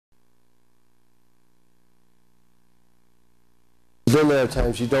Then there are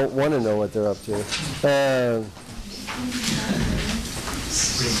times you don't want to know what they're up to.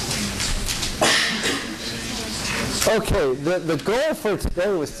 Okay, the goal for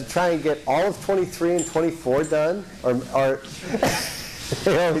today was to try and get all of 23 and 24 done. Or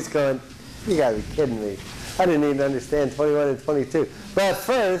they're always going, you gotta be kidding me. I didn't even understand 21 and 22. But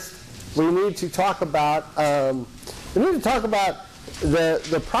first, we need to talk about the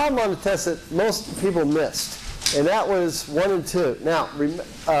problem on the test that most people missed. And that was 1 and 2. Now,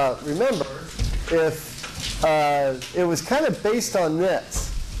 remember, if it was kind of based on this,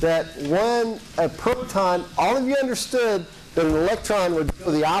 that when a proton, all of you understood that an electron would go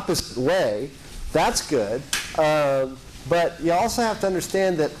the opposite way. That's good. But you also have to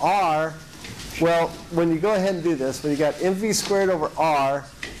understand that R, well, when you go ahead and do this, when you got mv squared over R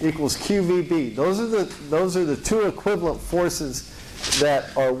equals qvb, those are the two equivalent forces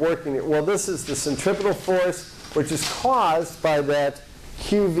that are working. Well, this is the centripetal force, which is caused by that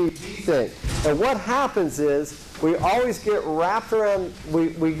QVB thing. And what happens is we always get wrapped around,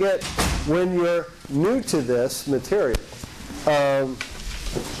 we get, when you're new to this material,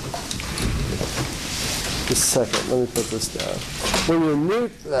 just a second, let me put this down. When you're new,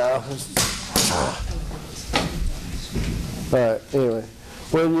 all right, anyway,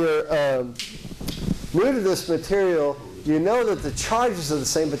 when you're new to this material, you know that the charges are the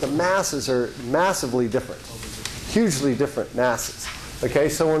same, but the masses are massively different. Hugely different masses. Okay,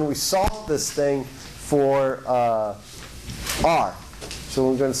 so when we solve this thing for R, so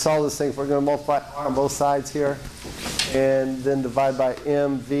we're going to solve this thing, we're going to multiply R on both sides here, and then divide by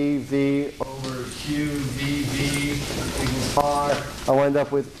mvv over qvb equals R. I wind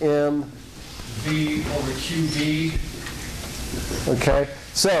up with mv over qv. Okay,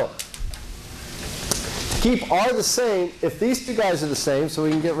 so to keep R the same, if these two guys are the same, so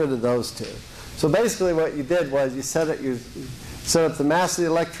we can get rid of those two. So basically what you did was you set up the mass of the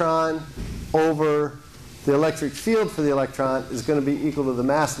electron over the electric field for the electron is going to be equal to the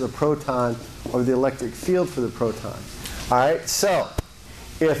mass of the proton over the electric field for the proton. All right, so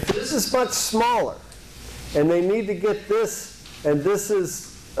if this is much smaller and they need to get this, and this is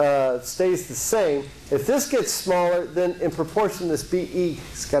stays the same, if this gets smaller, then in proportion this BE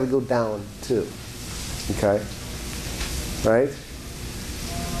has got to go down too. Okay? Right?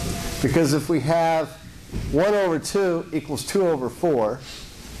 Because if we have 1 over 2 equals 2 over 4,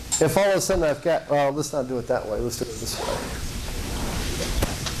 if all of a sudden I've got, well, let's not do it that way. Let's do it this way.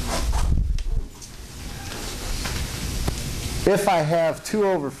 If I have 2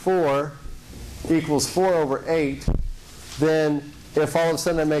 over 4 equals 4 over 8, then if all of a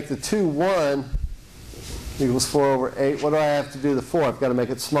sudden I make the 2 1 equals 4 over 8, what do I have to do to the 4? I've got to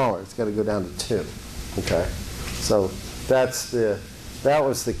make it smaller. It's got to go down to 2. Okay? So that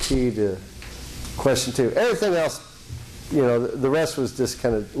was the key to question 2. Everything else, you know, the rest was just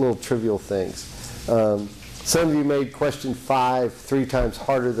kind of little trivial things. Some of you made question 5 3 times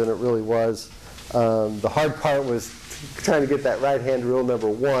harder than it really was. The hard part was trying to get that right-hand rule number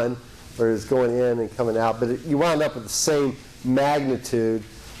 1, where it's going in and coming out. But you wound up with the same magnitude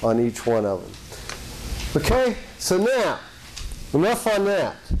on each one of them. Okay, so now, enough on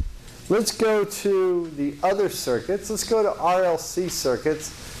that. Let's go to the other circuits. Let's go to RLC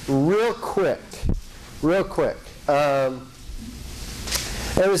circuits real quick. Real quick. And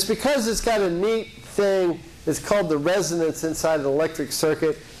it's because it's got a neat thing. It's called the resonance inside an electric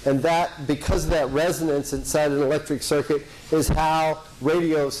circuit. And that, because of that resonance inside an electric circuit, is how a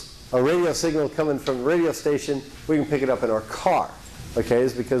radio signal coming from the radio station, we can pick it up in our car. Okay,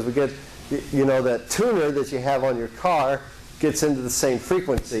 it's because we get, you know, that tuner that you have on your car gets into the same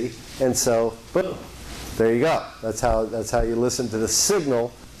frequency, and so boom, there you go. That's how you listen to the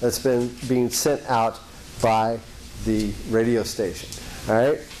signal that's being sent out by the radio station. All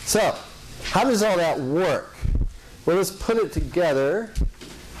right. So how does all that work? Well, let's put it together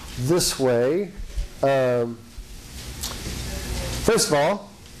this way. First of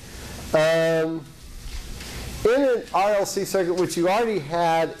all, in an RLC circuit, which you already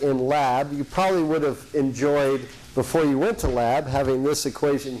had in lab, you probably would have enjoyed before you went to lab, having this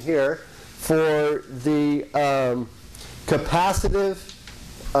equation here for the capacitive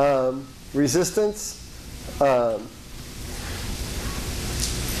resistance.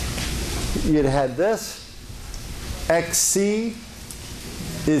 You'd had this. XC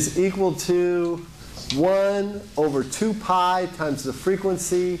is equal to 1 over 2 pi times the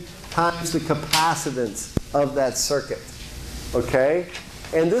frequency times the capacitance of that circuit. Okay?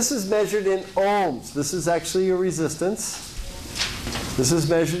 And this is measured in ohms. This is actually a resistance. This is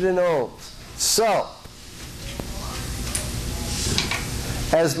measured in ohms. So,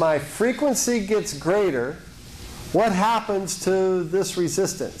 as my frequency gets greater, what happens to this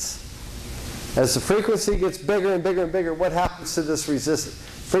resistance? As the frequency gets bigger and bigger and bigger, what happens to this resistance?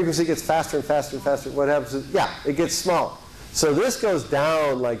 Frequency gets faster and faster and faster. What happens to, yeah, it gets smaller. So this goes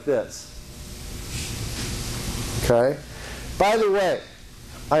down like this. Okay? By the way,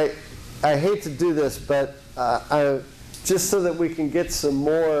 I hate to do this, but just so that we can get some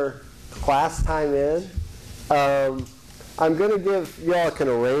more class time in, I'm going to give, y'all can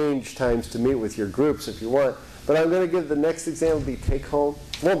arrange times to meet with your groups if you want, but I'm going to give the next exam will be take home.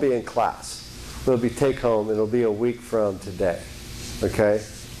 It won't be in class. It'll be take home, and it'll be a week from today. Okay?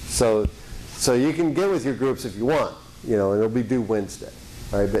 So you can get with your groups if you want, and it'll be due Wednesday.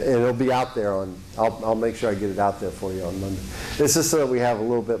 All right, and it'll be out there on, I'll make sure I get it out there for you on Monday. It's just so that we have a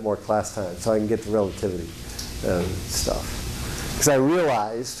little bit more class time, so I can get the relativity stuff. Because I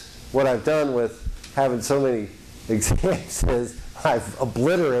realized what I've done with having so many exams is I've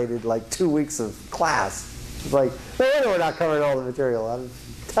obliterated like 2 weeks of class. It's like, no wonder we're not covering all the material. I'm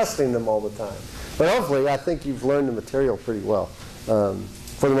testing them all the time. But hopefully, I think you've learned the material pretty well,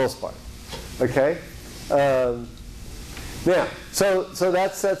 for the most part. Okay? Now, so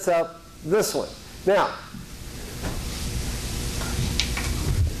that sets up this one. Now,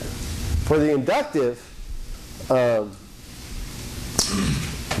 for the inductive, how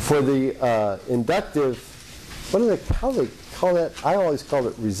do they call that? I always call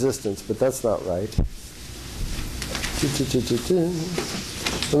it resistance, but that's not right.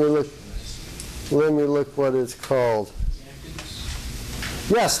 Let me look what it's called.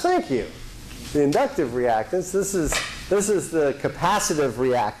 Yes, thank you. The inductive reactance. This is the capacitive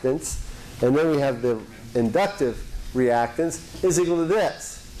reactance, and then we have the inductive reactance is equal to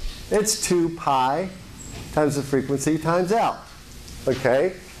this. It's 2 pi times the frequency times L.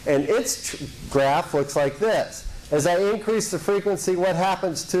 Okay? And its graph looks like this. As I increase the frequency, what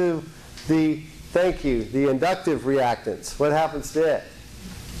happens to the, the inductive reactance? What happens to it?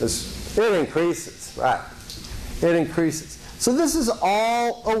 It increases, right? It increases. So this is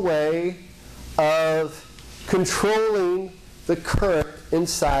all a way of controlling the current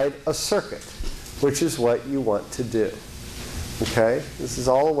inside a circuit, which is what you want to do. Okay? This is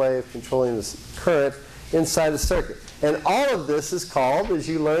all a way of controlling the current inside a circuit. And all of this is called, as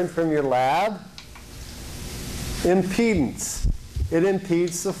you learned from your lab, impedance. It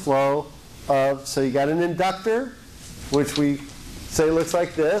impedes the flow of, so you got an inductor, which we say looks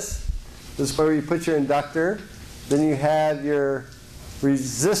like this. This is where you put your inductor. Then you have your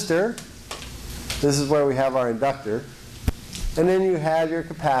resistor. This is where we have our inductor. And then you have your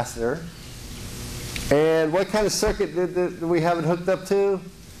capacitor. And what kind of circuit did we have it hooked up to?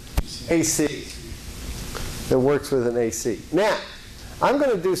 AC. It works with an AC. Now, I'm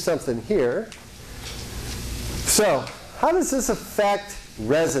going to do something here. So, how does this affect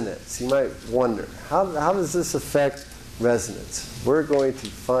resonance? You might wonder. How does this affect resonance? We're going to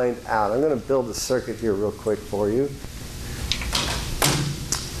find out. I'm going to build a circuit here real quick for you.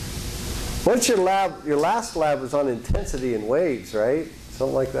 What's your lab? Your last lab was on intensity and waves, right?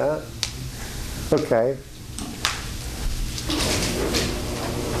 Something like that? Okay.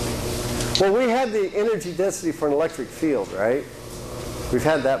 Well, we had the energy density for an electric field, right? We've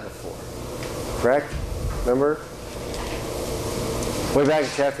had that before. Correct? Remember? Way back in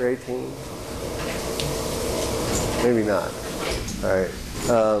chapter 18? Maybe not. All right.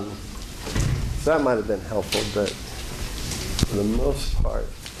 So that might have been helpful, but for the most part,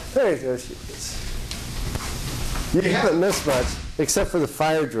 there she is. You haven't missed much, except for the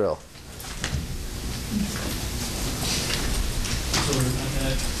fire drill.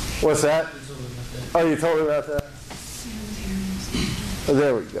 What's that? Oh, you told me about that? Oh,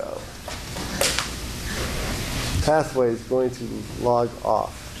 there we go. Pathway is going to log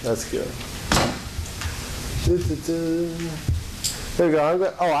off. That's good. There we go.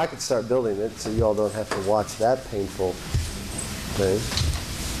 I could start building it so you all don't have to watch that painful thing.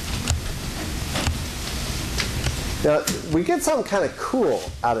 Now, we get something kind of cool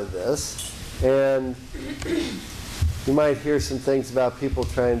out of this, and you might hear some things about people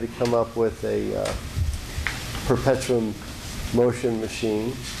trying to come up with a perpetuum motion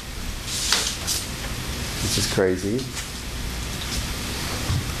machine, which is crazy.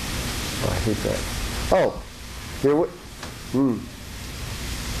 Oh, I hate that. Oh, you're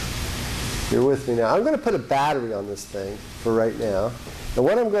with me now. I'm going to put a battery on this thing for right now. And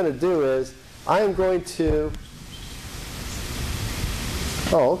what I'm going to do is I am going to...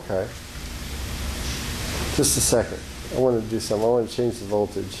 Oh, okay. Just a second. I want to do something. I want to change the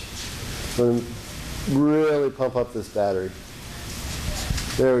voltage. I'm going to really pump up this battery.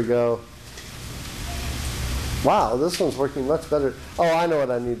 There we go. Wow, this one's working much better. Oh, I know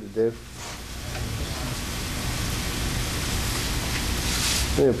what I need to do.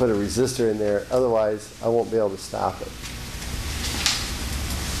 I'm going to put a resistor in there, otherwise I won't be able to stop it.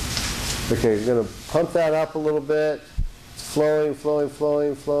 Okay, I'm going to pump that up a little bit. It's flowing, flowing,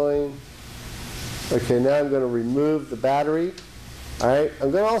 flowing, flowing. Okay, now I'm going to remove the battery. All right,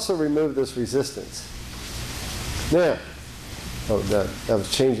 I'm going to also remove this resistance. Now, oh, that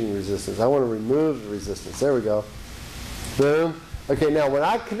was changing resistance. I want to remove the resistance. There we go. Boom. Okay, now when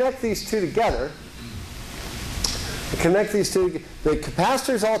I connect these two together, the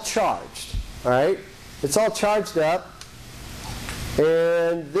capacitor's all charged. All right, it's all charged up,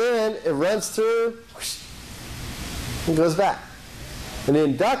 and then it runs through and goes back. And the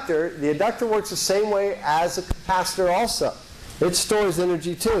inductor works the same way as a capacitor also. It stores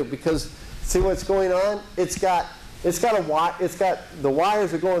energy too, because see what's going on? It's got the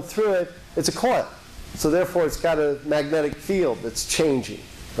wires are going through it. It's a coil, so therefore it's got a magnetic field that's changing.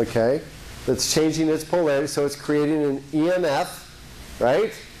 Okay, that's changing its polarity, so it's creating an EMF,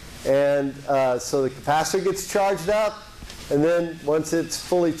 right? And so the capacitor gets charged up, and then once it's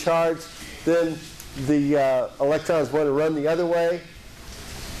fully charged, then the electrons want to run the other way,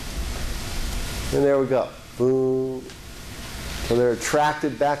 and there we go. Boom. So they're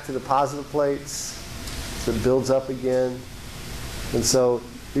attracted back to the positive plates. So it builds up again. And so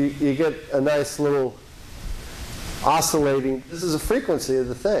you get a nice little oscillating. This is a frequency of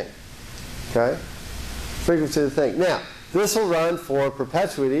the thing. Okay? Frequency of the thing. Now, this will run for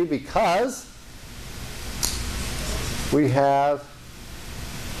perpetuity because we have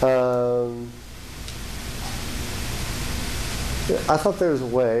I thought there was a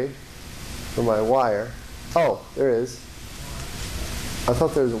way for my wire. Oh, there is. I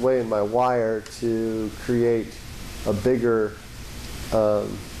thought there was a way in my wire to create a bigger, I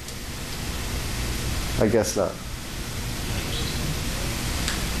guess not.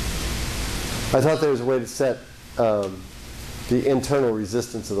 I thought there was a way to set the internal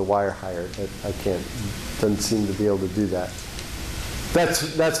resistance of the wire higher. I can't, doesn't seem to be able to do that.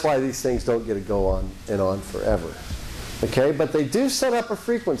 That's why these things don't get to go on and on forever. Okay, but they do set up a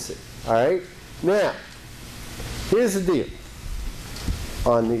frequency. All right? Now, here's the deal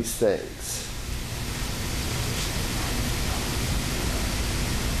on these things.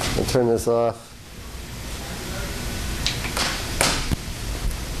 I'll turn this off.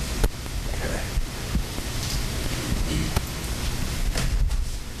 Okay.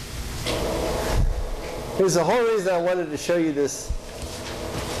 Here's the whole reason I wanted to show you this.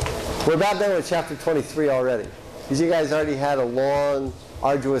 We're about done with chapter 23 already. Because you guys already had a long,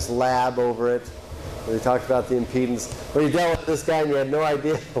 arduous lab over it. We talked about the impedance. Where you dealt with this guy and you had no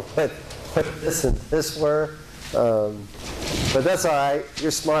idea what this and this were. But that's all right.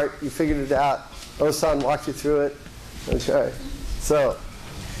 You're smart. You figured it out. Osan walked you through it. Okay. So,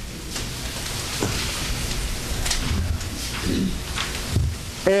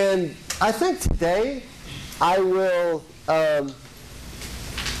 and I think today I will,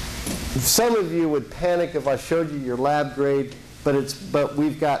 some of you would panic if I showed you your lab grade, but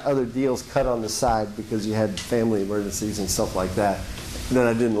we've got other deals cut on the side because you had family emergencies and stuff like that that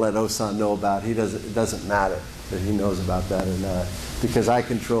I didn't let Osan know about. It doesn't matter that he knows about that or not, because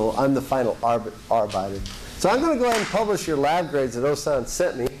I'm the final arbiter. So I'm going to go ahead and publish your lab grades that Osan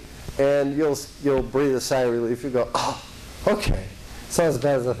sent me, and you'll breathe a sigh of relief. You'll go, oh, okay, it's not as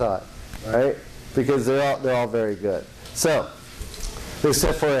bad as I thought, all right? Because they're all very good. So,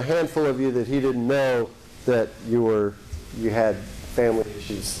 except for a handful of you that he didn't know that you had family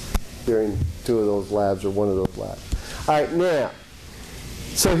issues during two of those labs or one of those labs. All right, now,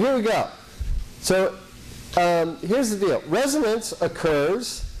 so here we go. So here's the deal. Resonance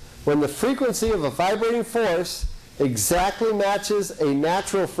occurs when the frequency of a vibrating force exactly matches a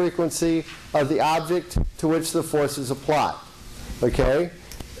natural frequency of the object to which the force is applied. Okay?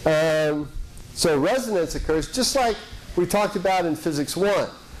 So resonance occurs just like we talked about in Physics 1.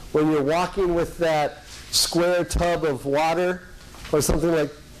 When you're walking with that square tub of water or something like,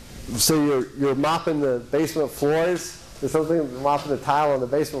 so you're mopping the basement floors or something, mopping the tile on the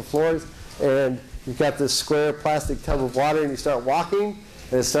basement floors, and you've got this square plastic tub of water and you start walking,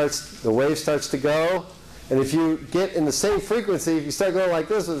 and the wave starts to go. And if you get in the same frequency, if you start going like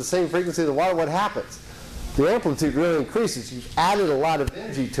this with the same frequency of the water, what happens? The amplitude really increases. You've added a lot of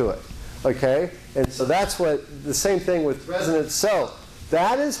energy to it. Okay? And so that's the same thing with resonance. So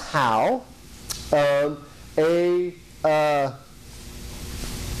that is how what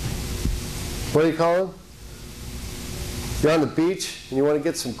do you call them? You're on the beach and you want to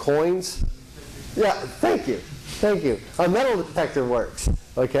get some coins? Yeah, thank you. Thank you. A metal detector works.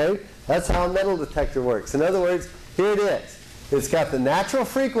 Okay? That's how a metal detector works. In other words, here it is. It's got the natural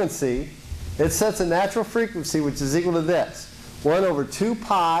frequency. It sets a natural frequency which is equal to this. 1 over 2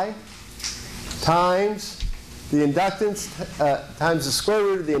 pi times the inductance times the square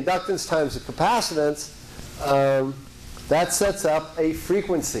root of the inductance times the capacitance. That sets up a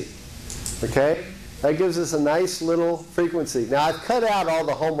frequency. Okay? That gives us a nice little frequency. Now, I've cut out all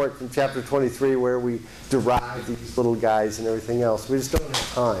the homework from chapter 23 where we derive these little guys and everything else. We just don't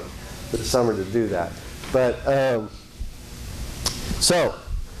have time for the summer to do that. But, so,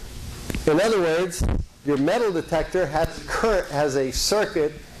 in other words, your metal detector has a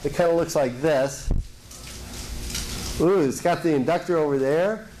circuit that kind of looks like this. Ooh, it's got the inductor over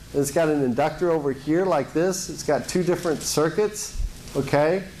there. It's got an inductor over here like this. It's got two different circuits,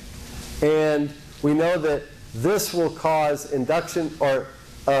 okay? And we know that this will cause induction, or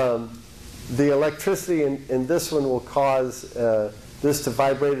the electricity in this one will cause this to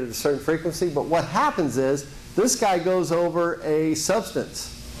vibrate at a certain frequency. But what happens is this guy goes over a substance,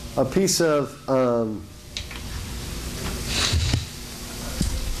 a piece of,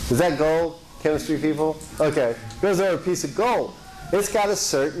 is that gold? Chemistry people? Okay. Goes over a piece of gold. It's got a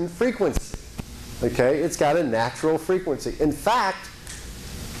certain frequency. Okay? It's got a natural frequency. In fact,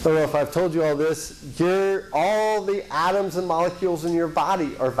 I don't know if I've told you all this, all the atoms and molecules in your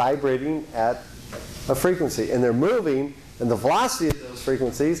body are vibrating at a frequency. And they're moving, and the velocity of those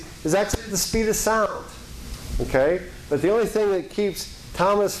frequencies is actually the speed of sound. Okay? But the only thing that keeps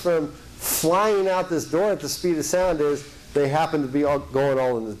Thomas from flying out this door at the speed of sound is they happen to be going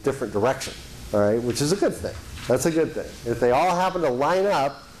all in a different direction. All right? Which is a good thing. That's a good thing. If they all happen to line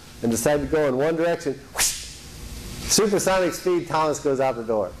up and decide to go in one direction, whoosh, supersonic speed, Thomas goes out the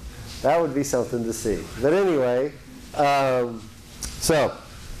door. That would be something to see. But anyway, so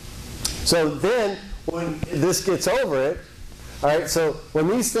then when this gets over it, all right, so when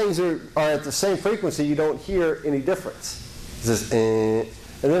these things are at the same frequency, you don't hear any difference. It's just, and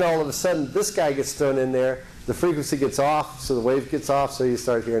then all of a sudden, this guy gets thrown in there, the frequency gets off, so the wave gets off, so you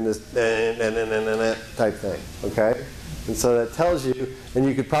start hearing this type thing, okay? And so that tells you, and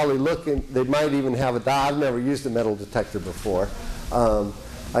you could probably look, and they might even have a dial. I've never used a metal detector before.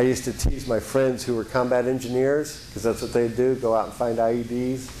 I used to tease my friends who were combat engineers, because that's what they'd do, go out and find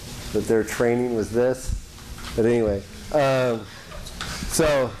IEDs, that their training was this. But anyway,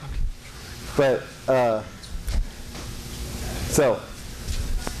 so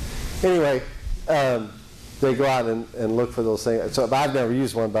anyway, they go out and look for those things. So I've never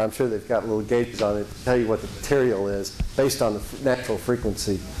used one, but I'm sure they've got little gauges on it to tell you what the material is based on the natural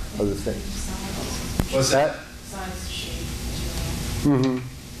frequency of the thing. What's that? Size, shape, material. Mm-hmm.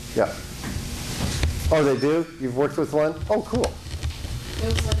 Yeah. Oh, they do? You've worked with one? Oh, cool. It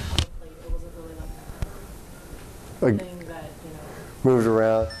was like a hollow plate. It wasn't really like a thing that, moved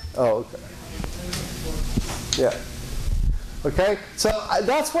around. Oh, okay. Yeah. Okay, so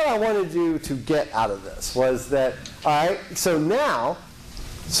that's what I wanted you to get out of this, was that, all right, so now,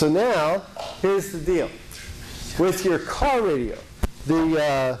 here's the deal. With your car radio,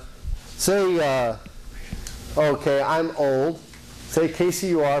 okay, I'm old. Say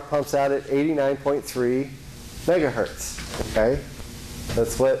KCUR pumps out at 89.3 megahertz, okay?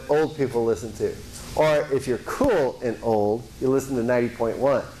 That's what old people listen to. Or if you're cool and old, you listen to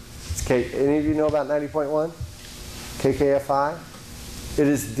 90.1. Any of you know about 90.1? KKFI? It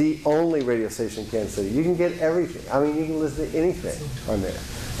is the only radio station in Kansas City. You can get everything. I mean, you can listen to anything on there.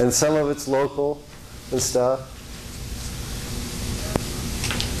 And some of it's local and stuff.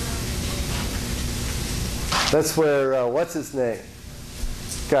 That's where, what's his name?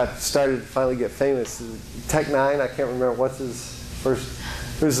 Started to finally get famous. Tech Nine, I can't remember what's his first,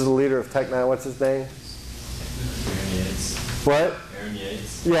 who's the leader of Tech Nine, what's his name? Aaron Yates. What? Aaron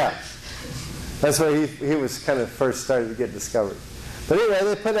Yates. Yeah. That's where he was kind of first started to get discovered. But anyway,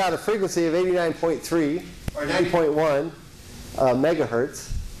 they put out a frequency of 89.3 or 9.1 megahertz.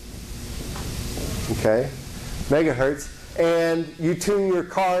 Okay, megahertz, and you tune your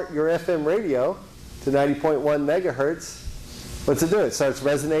FM radio to 90.1 megahertz. What's it do? It starts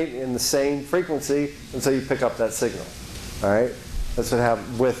resonating in the same frequency, and so you pick up that signal. All right, that's what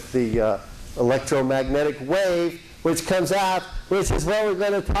happened with the electromagnetic wave, which comes out, which is what we're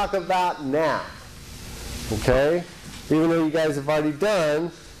going to talk about now. Okay? Even though you guys have already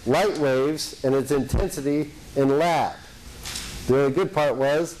done light waves and its intensity in lab. The only good part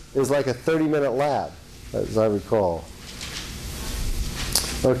was, it was like a 30-minute lab, as I recall.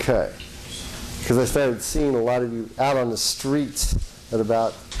 Okay. Because I started seeing a lot of you out on the streets at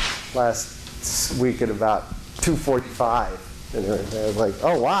about last week at about 2:45. And I was like,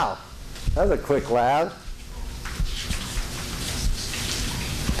 oh, wow. That was a quick lab.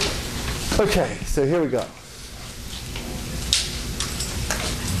 Okay, so here we go.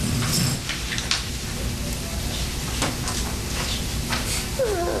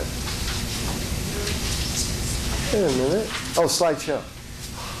 Wait a minute. Oh, slideshow.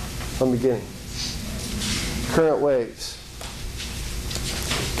 From the beginning. Current waves.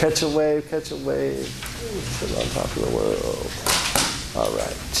 Catch a wave, catch a wave. Sit on top of the world. All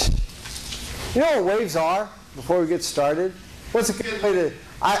right. You know what waves are before we get started? What's a good way to...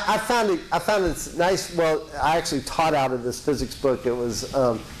 I found it nice. Well, I actually taught out of this physics book. It was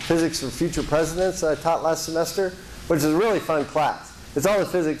Physics for Future Presidents that I taught last semester, which is a really fun class. It's all the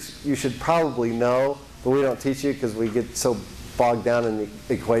physics you should probably know, but we don't teach you because we get so bogged down in the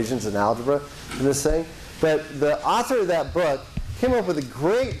equations and algebra in this thing. But the author of that book came up with a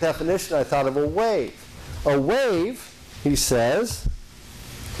great definition, I thought, of a wave. A wave, he says,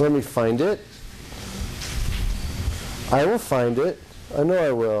 let me find it. I will find it. I know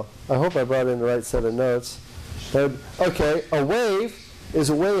I will. I hope I brought in the right set of notes. Okay, a wave is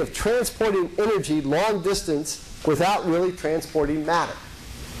a way of transporting energy long distance without really transporting matter.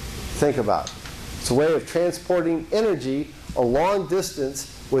 Think about it. It's a way of transporting energy a long distance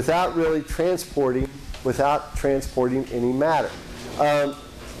without really transporting any matter. And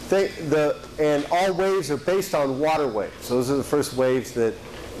all waves are based on water waves. Those are the first waves that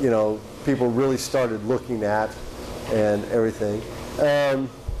people really started looking at and everything. And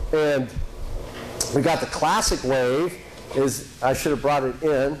we got the classic wave. I should have brought it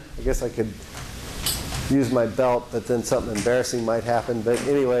in. I guess I could use my belt, but then something embarrassing might happen. But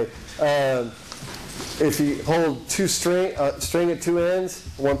anyway, if you hold string at two ends,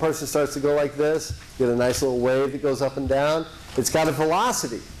 one person starts to go like this, get a nice little wave that goes up and down. It's got a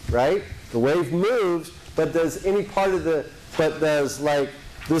velocity, right? The wave moves, but does like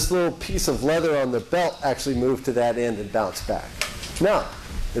this little piece of leather on the belt actually move to that end and bounce back? No.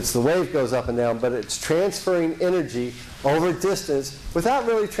 It's the wave goes up and down, but it's transferring energy over distance without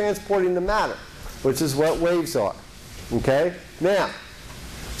really transporting the matter, which is what waves are. Okay? Now,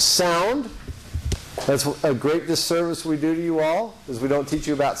 sound. That's a great disservice we do to you all, is we don't teach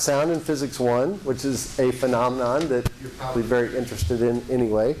you about sound in Physics 1, which is a phenomenon that you're probably very interested in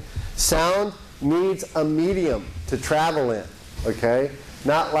anyway. Sound needs a medium to travel in, okay?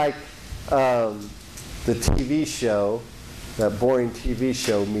 Not like the TV show, that boring TV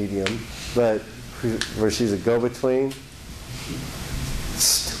show medium, but where she's a go-between.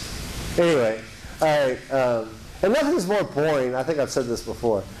 Anyway, all right. And nothing's more boring. I think I've said this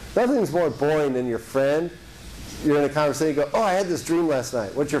before. Nothing's more boring than your friend. You're in a conversation, you go, oh, I had this dream last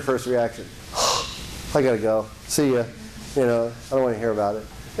night. What's your first reaction? I gotta go. See ya. I don't want to hear about it.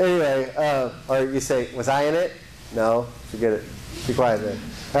 Anyway, or you say, was I in it? No, forget it. Be quiet then.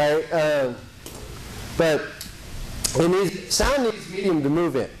 All right. But sound needs medium to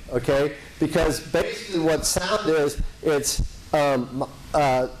move in, okay? Because basically what sound is, it's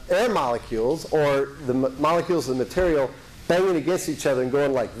air molecules, or the molecules of the material, banging against each other and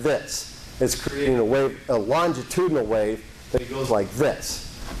going like this. It's creating a wave, a longitudinal wave that goes like this,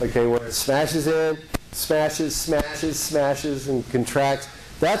 okay? Where it smashes in, smashes, smashes, smashes, and contracts.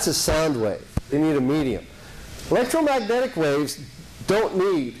 That's a sound wave. They need a medium. Electromagnetic waves don't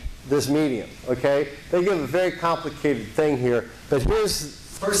need this medium, okay? They give a very complicated thing here, but here's the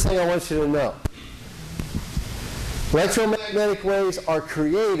first thing I want you to know. Electromagnetic waves are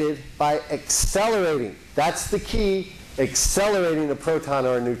created by accelerating. That's the key, accelerating a proton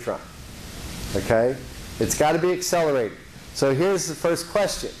or a neutron, okay? It's got to be accelerated. So here's the first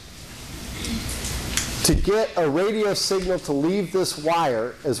question. To get a radio signal to leave this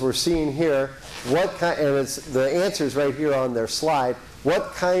wire, as we're seeing here, what kind, and the answer is right here on their slide,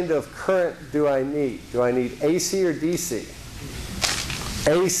 what kind of current do I need? Do I need AC or DC?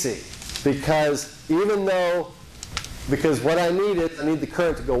 AC. Because what I need is, I need the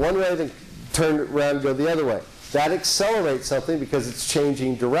current to go one way, then turn it around and go the other way. That accelerates something because it's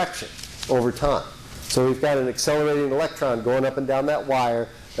changing direction over time. So we've got an accelerating electron going up and down that wire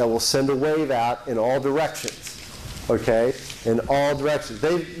that will send a wave out in all directions. Okay? In all directions.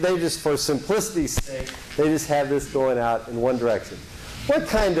 They just, for simplicity's sake, they just have this going out in one direction. What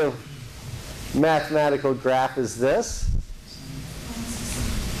kind of mathematical graph is this?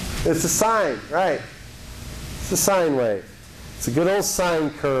 It's a sine, right? It's a sine wave. It's a good old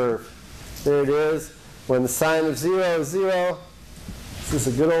sine curve. There it is. When the sine of 0 is 0, this is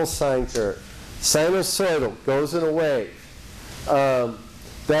a good old sine curve. Sinusoidal, goes in a wave.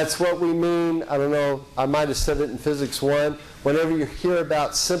 That's what we mean. I don't know, I might have said it in Physics 1. Whenever you hear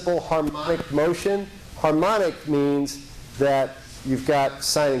about simple harmonic motion, harmonic means that you've got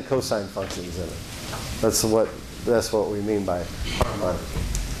sine and cosine functions in it. That's what we mean by harmonic.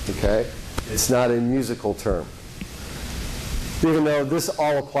 Okay? It's not a musical term. Even though this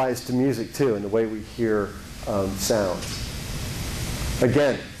all applies to music too, in the way we hear sounds.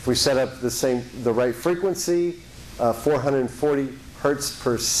 Again, if we set up the right frequency 440 hertz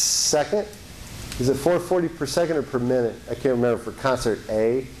per second. Is it 440 per second or per minute? I can't remember for concert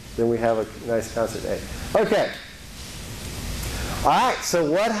A. Then we have a nice concert A. Okay. All right,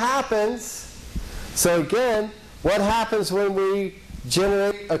 so what happens? So again, what happens when we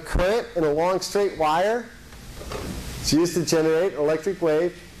generate a current in a long straight wire? It's used to generate electric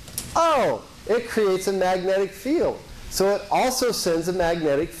wave. Oh, it creates a magnetic field. So it also sends a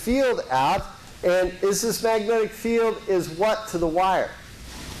magnetic field out. And is this magnetic field is what to the wire?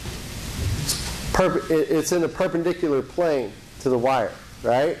 It's in a perpendicular plane to the wire,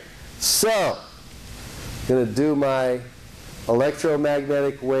 right? So I'm going to do my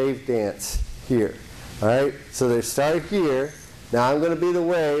electromagnetic wave dance here. All right? So they start here. Now I'm going to be the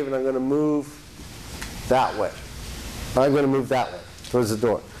wave, and I'm going to move that way. I'm going to move that way towards the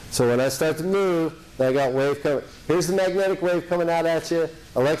door. So when I start to move, then I got wave coming. Here's the magnetic wave coming out at you.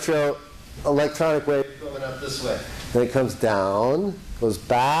 Electronic wave coming up this way. Then it comes down, goes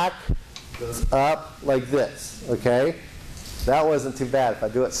back, goes up like this. Okay? That wasn't too bad. If I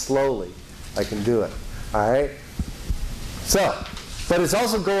do it slowly, I can do it. All right? So, but it's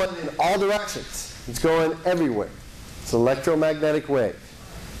also going in all directions. It's going everywhere. It's an electromagnetic wave.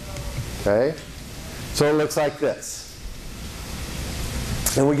 Okay? So it looks like this.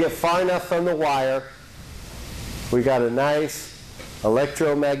 And we get far enough from the wire, we got a nice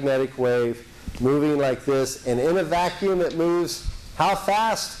electromagnetic wave moving like this. And in a vacuum, it moves how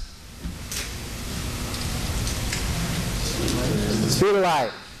fast? Speed of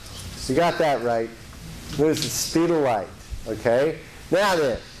light. You got that right. It moves the speed of light. Okay? Now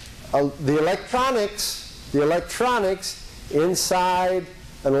then, the electronics inside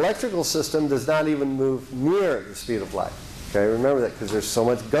an electrical system does not even move near the speed of light. Okay, remember that because there's so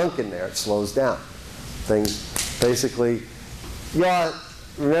much gunk in there, it slows down. Things basically, y'all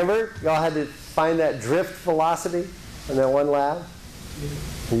remember? Y'all had to find that drift velocity in that one lab?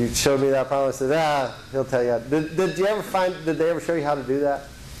 And you showed me that problem. I said, he'll tell you. Did they ever show you how to do that?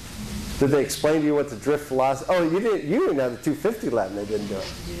 Did they explain to you what the drift velocity? Oh, you didn't. You didn't have the 250 lab, and they didn't do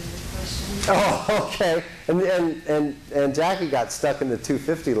it. Oh, okay. And Jackie got stuck in the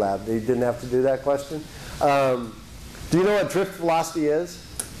 250 lab. They didn't have to do that question. Do you know what drift velocity is?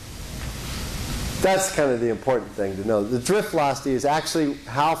 That's kind of the important thing to know. The drift velocity is actually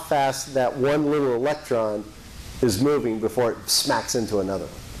how fast that one little electron is moving before it smacks into another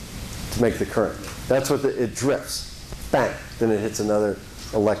one to make the current. That's what it drifts. Bang. Then it hits another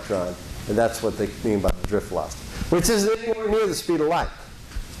electron. And that's what they mean by the drift velocity, which isn't anywhere near the speed of light.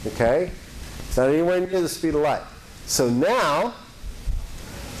 Okay? It's not anywhere near the speed of light. So now,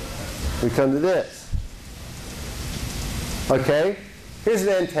 we come to this. Okay? Here's an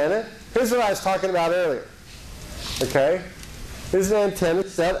antenna. Here's what I was talking about earlier. Okay? Here's an antenna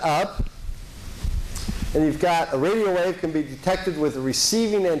set up. And you've got a radio wave can be detected with a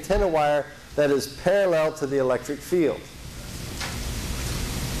receiving antenna wire that is parallel to the electric field.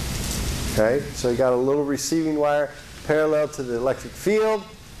 Okay? So you got a little receiving wire parallel to the electric field.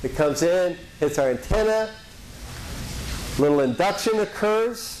 It comes in, hits our antenna. Little induction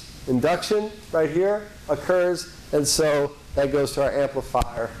occurs. Induction right here occurs. And so that goes to our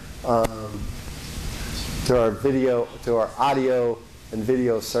amplifier, to our video, to our audio and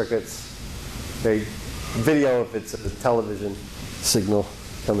video circuits. Okay, video if it's a television signal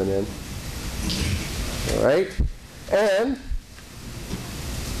coming in. All right, and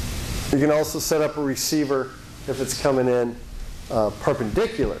you can also set up a receiver if it's coming in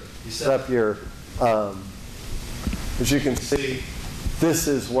perpendicular. You set up your, as you can see, this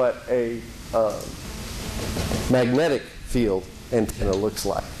is what a magnetic field antenna looks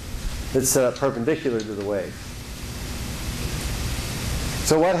like. It's set up perpendicular to the wave.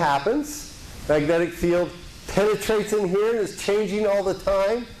 So what happens? Magnetic field penetrates in here and is changing all the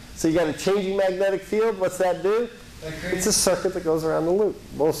time. So you got a changing magnetic field. What's that do? That creates a circuit that goes around the loop.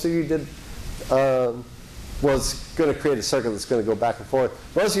 Most of you did, was going to create a circuit that's going to go back and forth.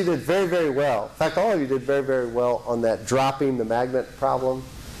 Most of you did very, very well. In fact, all of you did very, very well on that dropping the magnet problem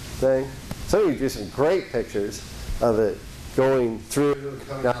thing. Some of you drew some great pictures of it going through,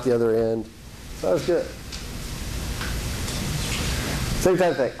 coming out the other end. So that was good. Same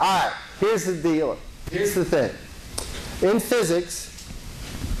kind of thing. All right, here's the deal. Here's the thing. In physics,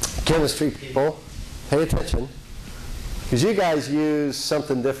 chemistry people, pay attention, because you guys use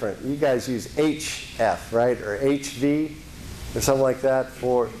something different. You guys use HF, right, or HV, or something like that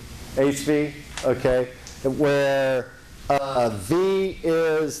for HV, okay, where V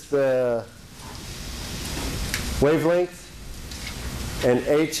is the wavelength, and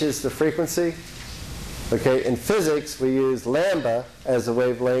H is the frequency. Okay, in physics, we use lambda as the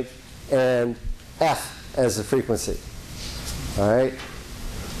wavelength, and F as the frequency. All right?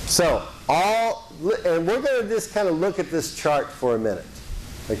 So, and we're going to just kind of look at this chart for a minute.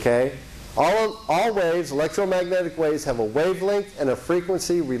 Okay? All waves, electromagnetic waves, have a wavelength and a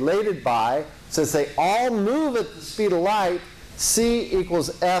frequency related by, since they all move at the speed of light, c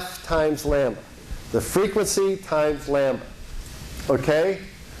equals f times lambda. The frequency times lambda. Okay?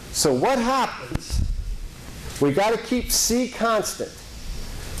 So what happens? We got to keep c constant.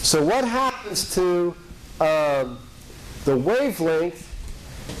 So what happens to the wavelength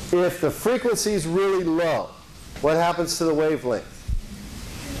if the frequency is really low? What happens to the wavelength?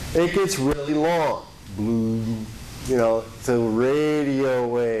 It gets really long. You know, it's a radio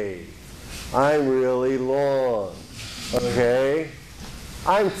wave. I'm really long. Okay?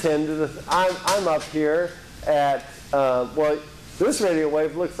 I'm up here at, well, this radio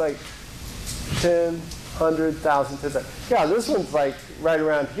wave looks like 10, 100, 1,000, 10,000. Yeah, this one's like right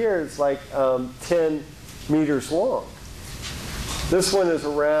around here. It's like 10 meters long. This one is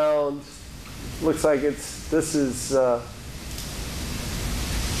around, looks like this is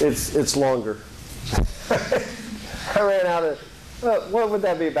longer. I ran out of, what would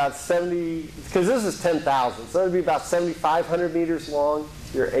that be, about 70, because this is 10,000, so it would be about 7,500 meters long.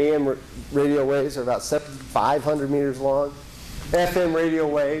 Your AM radio waves are about 7,500 meters long. FM radio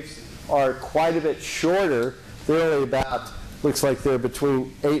waves are quite a bit shorter. They're only about, looks like they're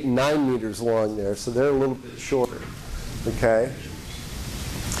between 8 and 9 meters long there, so they're a little bit shorter. Okay?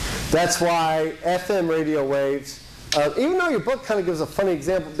 That's why FM radio waves, even though your book kind of gives a funny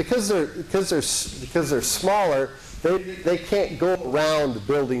example, because they're smaller, they can't go around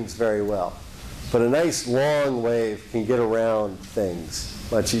buildings very well. But a nice long wave can get around things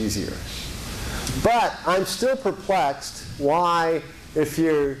much easier. But I'm still perplexed why, if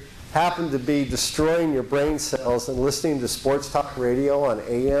you happen to be destroying your brain cells and listening to sports talk radio on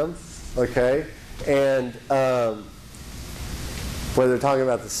AM, okay, and where they're talking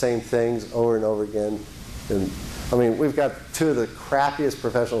about the same things over and over again. And I mean, we've got two of the crappiest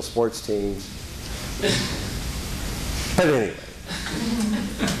professional sports teams. But anyway,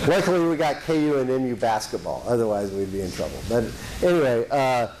 luckily we got KU and MU basketball. Otherwise, we'd be in trouble. But anyway,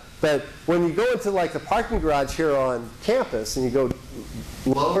 but when you go into like the parking garage here on campus and you go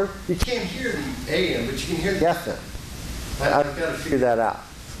lower, you can't hear the AM, but you can hear the FM. I've got to figure that out.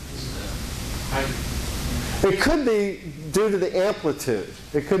 It could be due to the amplitude.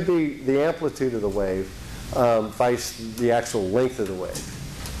 It could be the amplitude of the wave, vice the actual length of the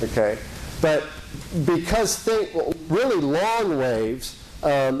wave. Okay, but because really long waves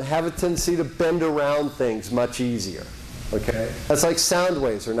have a tendency to bend around things much easier. Okay, that's like sound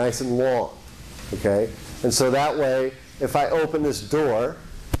waves are nice and long. Okay, and so that way, if I open this door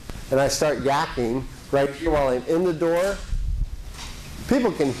and I start yakking right here while I'm in the door,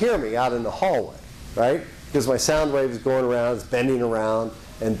 people can hear me out in the hallway, right? Because my sound wave is going around, it's bending around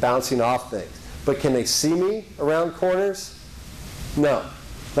and bouncing off things. But can they see me around corners? No.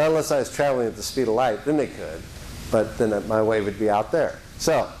 Not unless I was traveling at the speed of light. Then they could. But then my wave would be out there.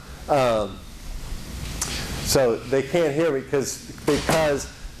 So they can't hear me because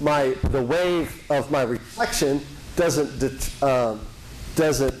the wave of my reflection doesn't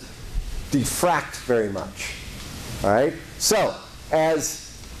diffract very much. All right? So as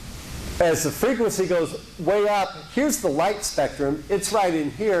the frequency goes way up, here's the light spectrum. It's right in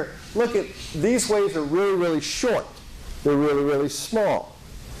here. Look at, these waves are really, really short. They're really, really small.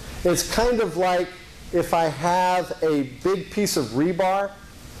 It's kind of like if I have a big piece of rebar,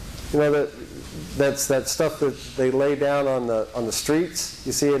 you know, that's that stuff that they lay down on the streets.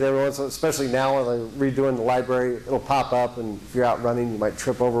 You see it every once in a while, especially now when they're redoing the library. It'll pop up, and if you're out running, you might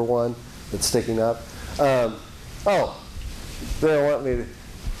trip over one that's sticking up. Oh, they don't want me to.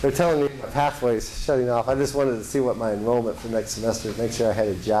 They're telling me my pathway's shutting off. I just wanted to see what my enrollment for next semester, make sure I had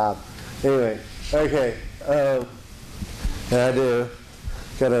a job. Anyway, okay. And I do.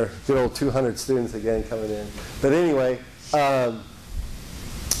 Got our good old 200 students again coming in. But anyway,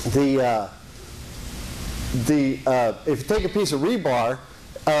 if you take a piece of rebar,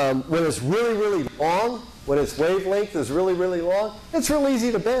 when it's really, really long, when its wavelength is really, really long, it's real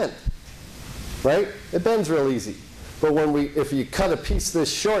easy to bend. Right? It bends real easy. But if you cut a piece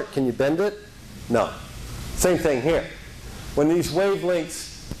this short, can you bend it? No. Same thing here. When these wavelengths,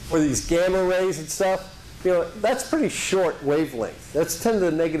 or these gamma rays and stuff, you know, that's pretty short wavelength. That's 10 to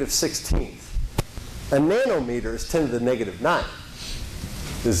the negative 16th. A nanometer is 10 to the negative 9.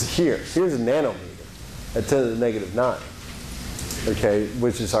 This is here. Here's a nanometer at 10 to the negative 9. Okay,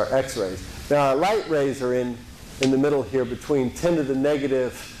 which is our X-rays. Now our light rays are in the middle here between 10 to the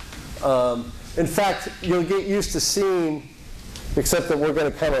negative. In fact, you'll get used to seeing, except that we're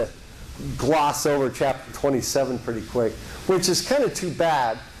going to kind of gloss over chapter chapter 27 pretty quick, which is kind of too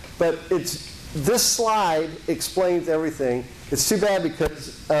bad, but this slide explains everything. It's too bad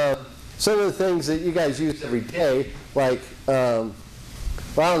because some of the things that you guys use every day, like, well,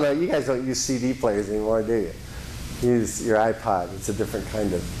 I don't know, you guys don't use CD players anymore, do you? You use your iPod. It's a different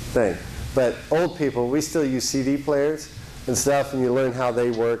kind of thing. But old people, we still use CD players and stuff, and you learn how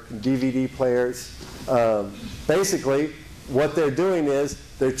they work, DVD players. Basically, what they're doing is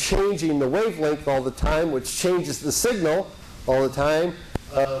they're changing the wavelength all the time, which changes the signal all the time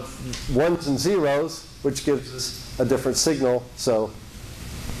of ones and zeros, which gives us a different signal, so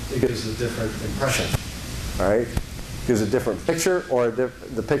it gives a different impression. All right? It gives a different picture, or the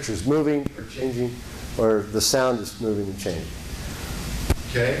picture's moving or changing, or the sound is moving and changing.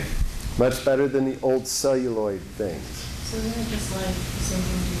 Okay? Much better than the old celluloid things. So isn't it just like the same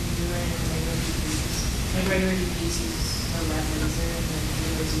thing you do in regular DVDs? Like regular DVDs use a red laser and then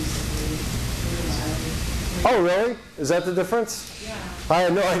videos use like Oh, really? Is that the difference? Yeah. I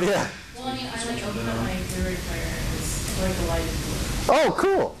had no idea. Well, I mean, I like open up my Blu-ray player and it's like a light blue. Oh,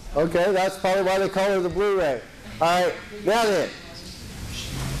 cool. Okay, that's probably why they call her the Blu-ray. All right, now then.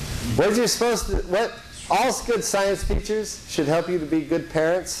 What you're supposed to, what all good science teachers should help you to be good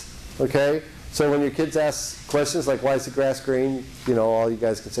parents, okay? So when your kids ask questions like, why is the grass green? You know, all you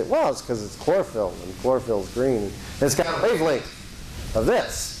guys can say, well, it's because it's chlorophyll, and chlorophyll's green. And it's got a wavelength of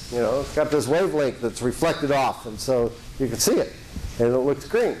this. You know, it's got this wavelength that's reflected off, and so you can see it, and it looks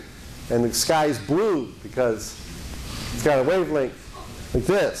green. And the sky's blue because it's got a wavelength like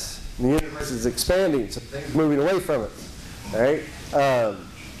this. And the universe is expanding, so things are moving away from it. All right?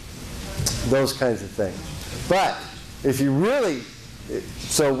 Those kinds of things. But if you really,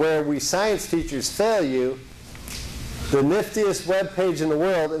 so where we science teachers fail you, the niftiest web page in the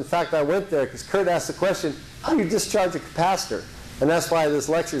world, in fact, I went there because Kurt asked the question, how do you discharge a capacitor? And that's why this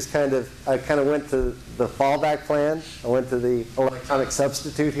lecture is I kind of went to the fallback plan. I went to the electronic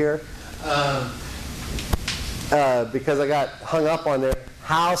substitute here because I got hung up on there,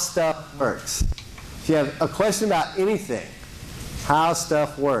 how stuff works. If you have a question about anything, how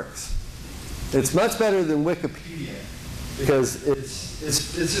stuff works. It's much better than Wikipedia because it's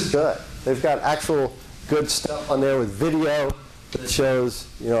just good. They've got actual good stuff on there with video that shows,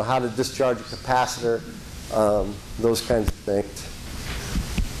 you know, how to discharge a capacitor, those kinds of things.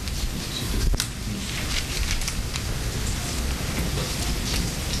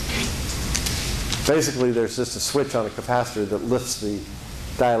 Basically, there's just a switch on a capacitor that lifts the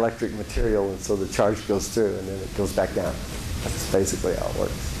dielectric material, and so the charge goes through, and then it goes back down. That's basically how it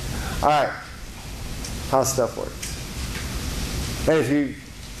works. All right, how stuff works. And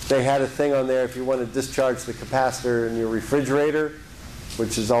they had a thing on there if you want to discharge the capacitor in your refrigerator,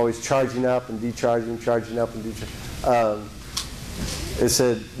 which is always charging up and decharging, charging up and decharging. It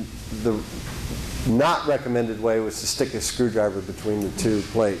said the not recommended way was to stick a screwdriver between the two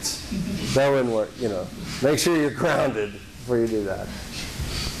plates. That wouldn't work, you know. Make sure you're grounded before you do that.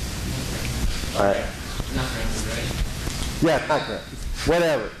 All right. Not grounded, right? Yeah, not grounded.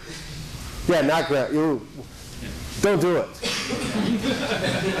 Whatever. Yeah, not grounded. Don't do it.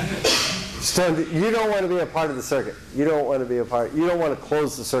 You don't want to be a part of the circuit. You don't want to be a part. You don't want to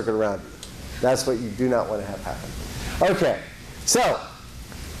close the circuit around you. That's what you do not want to have happen. Okay. So,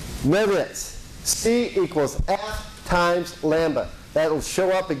 know this. C equals F times lambda. That'll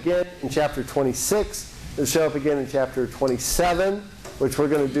show up again in chapter 26. It'll show up again in chapter 27, which we're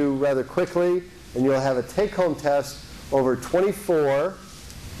going to do rather quickly. And you'll have a take-home test over 24,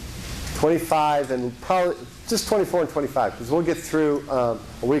 25, and probably just 24 and 25, because we'll get through a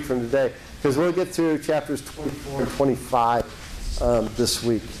week from today, because we'll get through chapters 24 and 25 this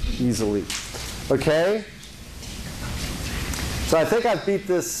week easily. Okay? So I think I've beat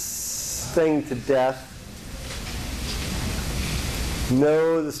this thing to death.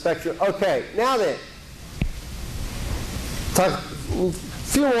 Know the spectrum. Okay, now then, talk a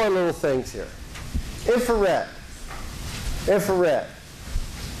few more little things here. Infrared. Infrared.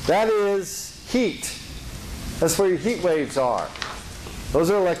 That is heat. That's where your heat waves are.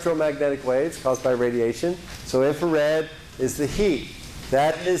 Those are electromagnetic waves caused by radiation. So infrared is the heat.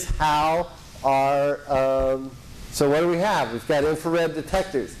 That is how our, so what do we have? We've got infrared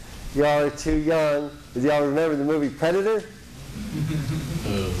detectors. Y'all are too young. Did y'all remember the movie Predator?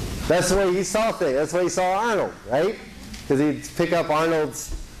 That's the way he saw things. That's the way he saw Arnold, right? Because he'd pick up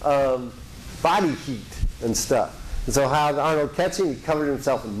Arnold's body heat and stuff. And so how did Arnold catch him? He covered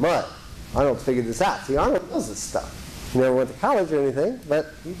himself in mud. Arnold figured this out. See, Arnold knows this stuff. He never went to college or anything,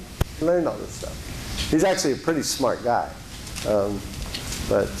 but he learned all this stuff. He's actually a pretty smart guy.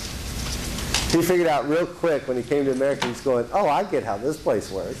 But he figured out real quick when he came to America, he's going, oh, I get how this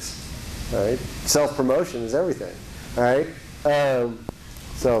place works. All right? Self-promotion is everything. All right?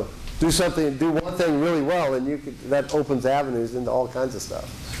 So do one thing really well, and that opens avenues into all kinds of stuff.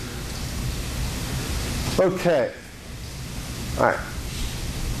 Okay. All right.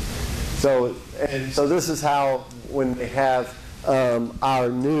 So this is how, when they have our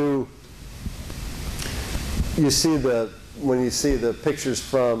new, when you see the pictures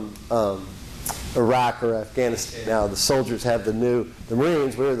from Iraq or Afghanistan now, the soldiers have the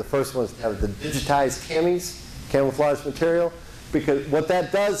Marines, we were the first ones to have the digitized camouflage material, because what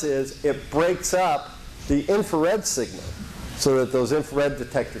that does is it breaks up the infrared signal so that those infrared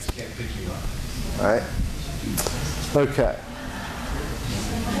detectors can't pick you up. All right? Okay.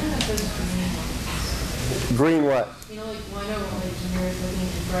 Green what? You know, like, well, I know, like, when you're looking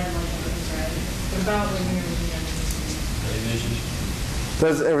at infrared, like, infrared. What about when you're looking at vision.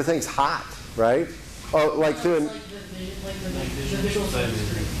 Because everything's hot, right? Oh, like it's doing. like the visual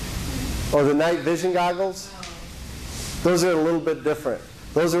screen. Oh, the night vision goggles? Those are a little bit different.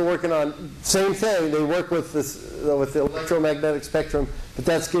 Those are working on, same thing, they work with with the electromagnetic spectrum, but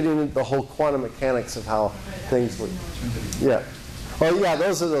that's getting into the whole quantum mechanics of how things work. Yeah. Oh yeah,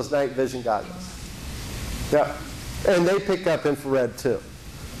 those are those night vision goggles. Yeah. And they pick up infrared too.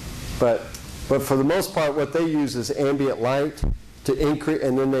 But for the most part, what they use is ambient light to increase,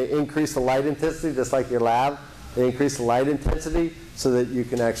 and then they increase the light intensity, just like your lab. They increase the light intensity so that you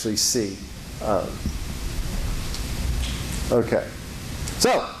can actually see. Okay.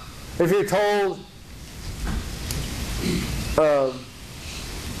 So, if you're told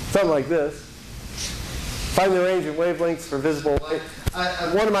something like this, find the range of wavelengths for visible light.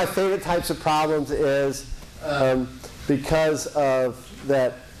 One of my favorite types of problems is because of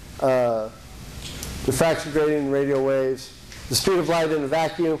that diffraction gradient in radio waves, the speed of light in a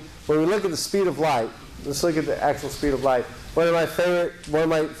vacuum. When we look at the speed of light, let's look at the actual speed of light. One of my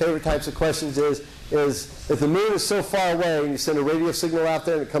favorite types of questions is if the moon is so far away and you send a radio signal out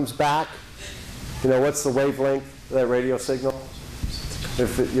there and it comes back, what's the wavelength of that radio signal?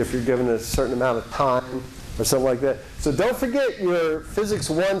 If you're given a certain amount of time or something like that. So don't forget your physics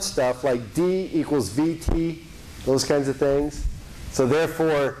 1 stuff like D equals VT, those kinds of things. So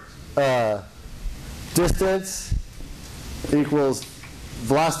therefore, distance equals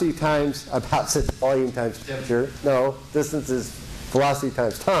velocity times, about volume times temperature. No, distance is velocity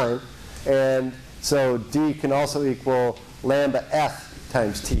times time. And so D can also equal lambda F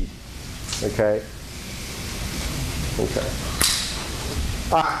times T. Okay? Okay.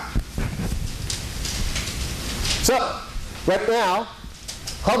 All right. So, right now,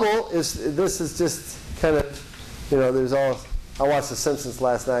 Hubble this is just kind of, there's all, I watched The Simpsons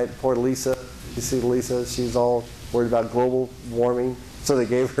last night. Poor Lisa. You see Lisa? She's all worried about global warming. So they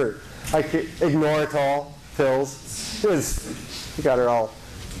gave her Ignoritol pills. They got her all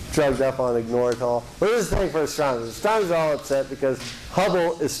drugged up on Ignoritol. But this is the thing for astronomers. Astronomers are all upset because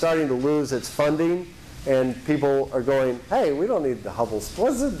Hubble is starting to lose its funding, and people are going, hey, we don't need the Hubble. What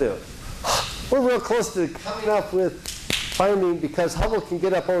does it do? We're real close to coming up with finding, because Hubble can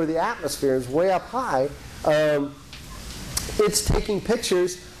get up over the atmosphere, it's way up high. It's taking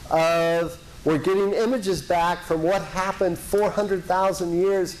pictures of, we're getting images back from what happened 400,000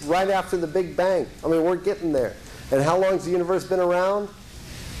 years right after the Big Bang. I mean, we're getting there. And how long has the universe been around?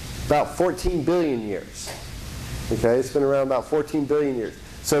 About 14 billion years. Okay, it's been around about 14 billion years.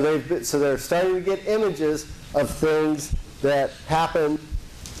 So they're starting to get images of things that happened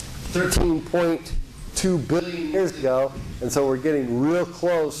 13.2 billion years ago, and so we're getting real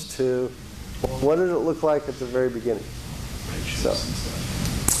close to, what did it look like at the very beginning?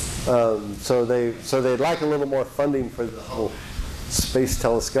 So they'd like a little more funding for the whole space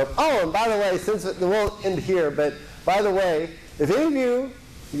telescope. Oh, and by the way, since it won't end here, but by the way, if any of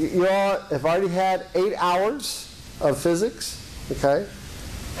you all have already had 8 hours of physics, okay?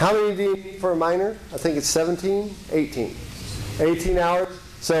 How many do you need for a minor? I think it's 17, 18. 18 hours.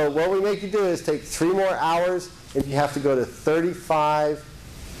 So what we make you do is take 3 more hours, and you have to go to 35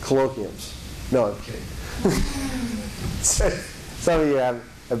 colloquiums. No, I'm kidding. Some of you have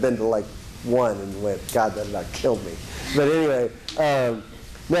been to like 1 and went, God, that about killed me. But anyway,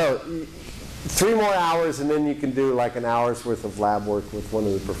 no, 3 more hours, and then you can do like an hour's worth of lab work with one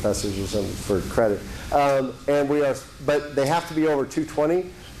of the professors or something for credit. But they have to be over 220.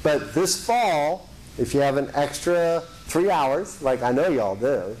 But this fall, if you have an extra 3 hours, like I know y'all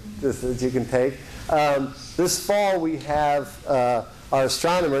do, that you can take, this fall we have our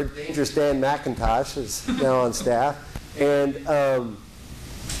astronomer, Dangerous Dan McIntosh, is now on staff, and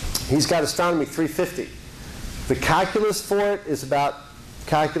he's got Astronomy 350. The calculus for it is about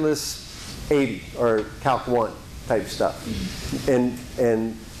calculus 80 or Calc 1 type stuff, and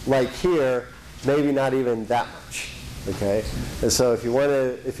like here, maybe not even that much. Okay, and so if you want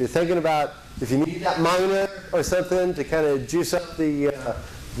to, if you're thinking about, if you need that minor or something to kind of juice up the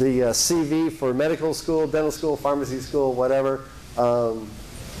CV for medical school, dental school, pharmacy school, whatever,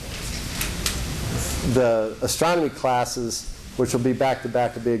 the astronomy classes, which will be back to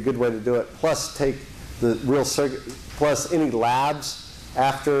back, would be a good way to do it. Plus take the real circuit, plus any labs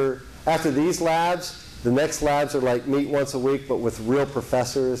after these labs. The next labs are like meet once a week, but with real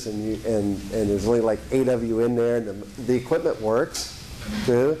professors, and there's only like 8 of you in there, and the equipment works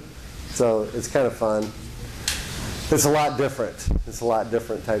too, so it's kind of fun. It's a lot different. It's a lot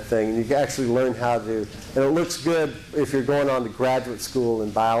different type thing, and you can actually learn how to. And it looks good if you're going on to graduate school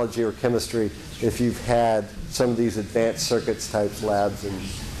in biology or chemistry, if you've had some of these advanced circuits types labs in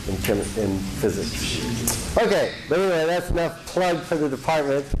physics. Okay, but anyway, that's enough plug for the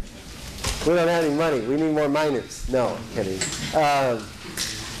department. We don't have any money. We need more minors. No, I'm kidding.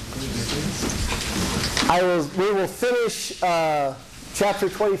 We will finish chapter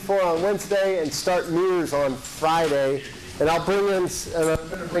 24 on Wednesday and start mirrors on Friday. And I'm going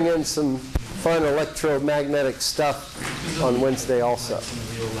to bring in some fun electromagnetic stuff on Wednesday also.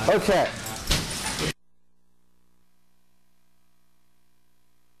 Okay.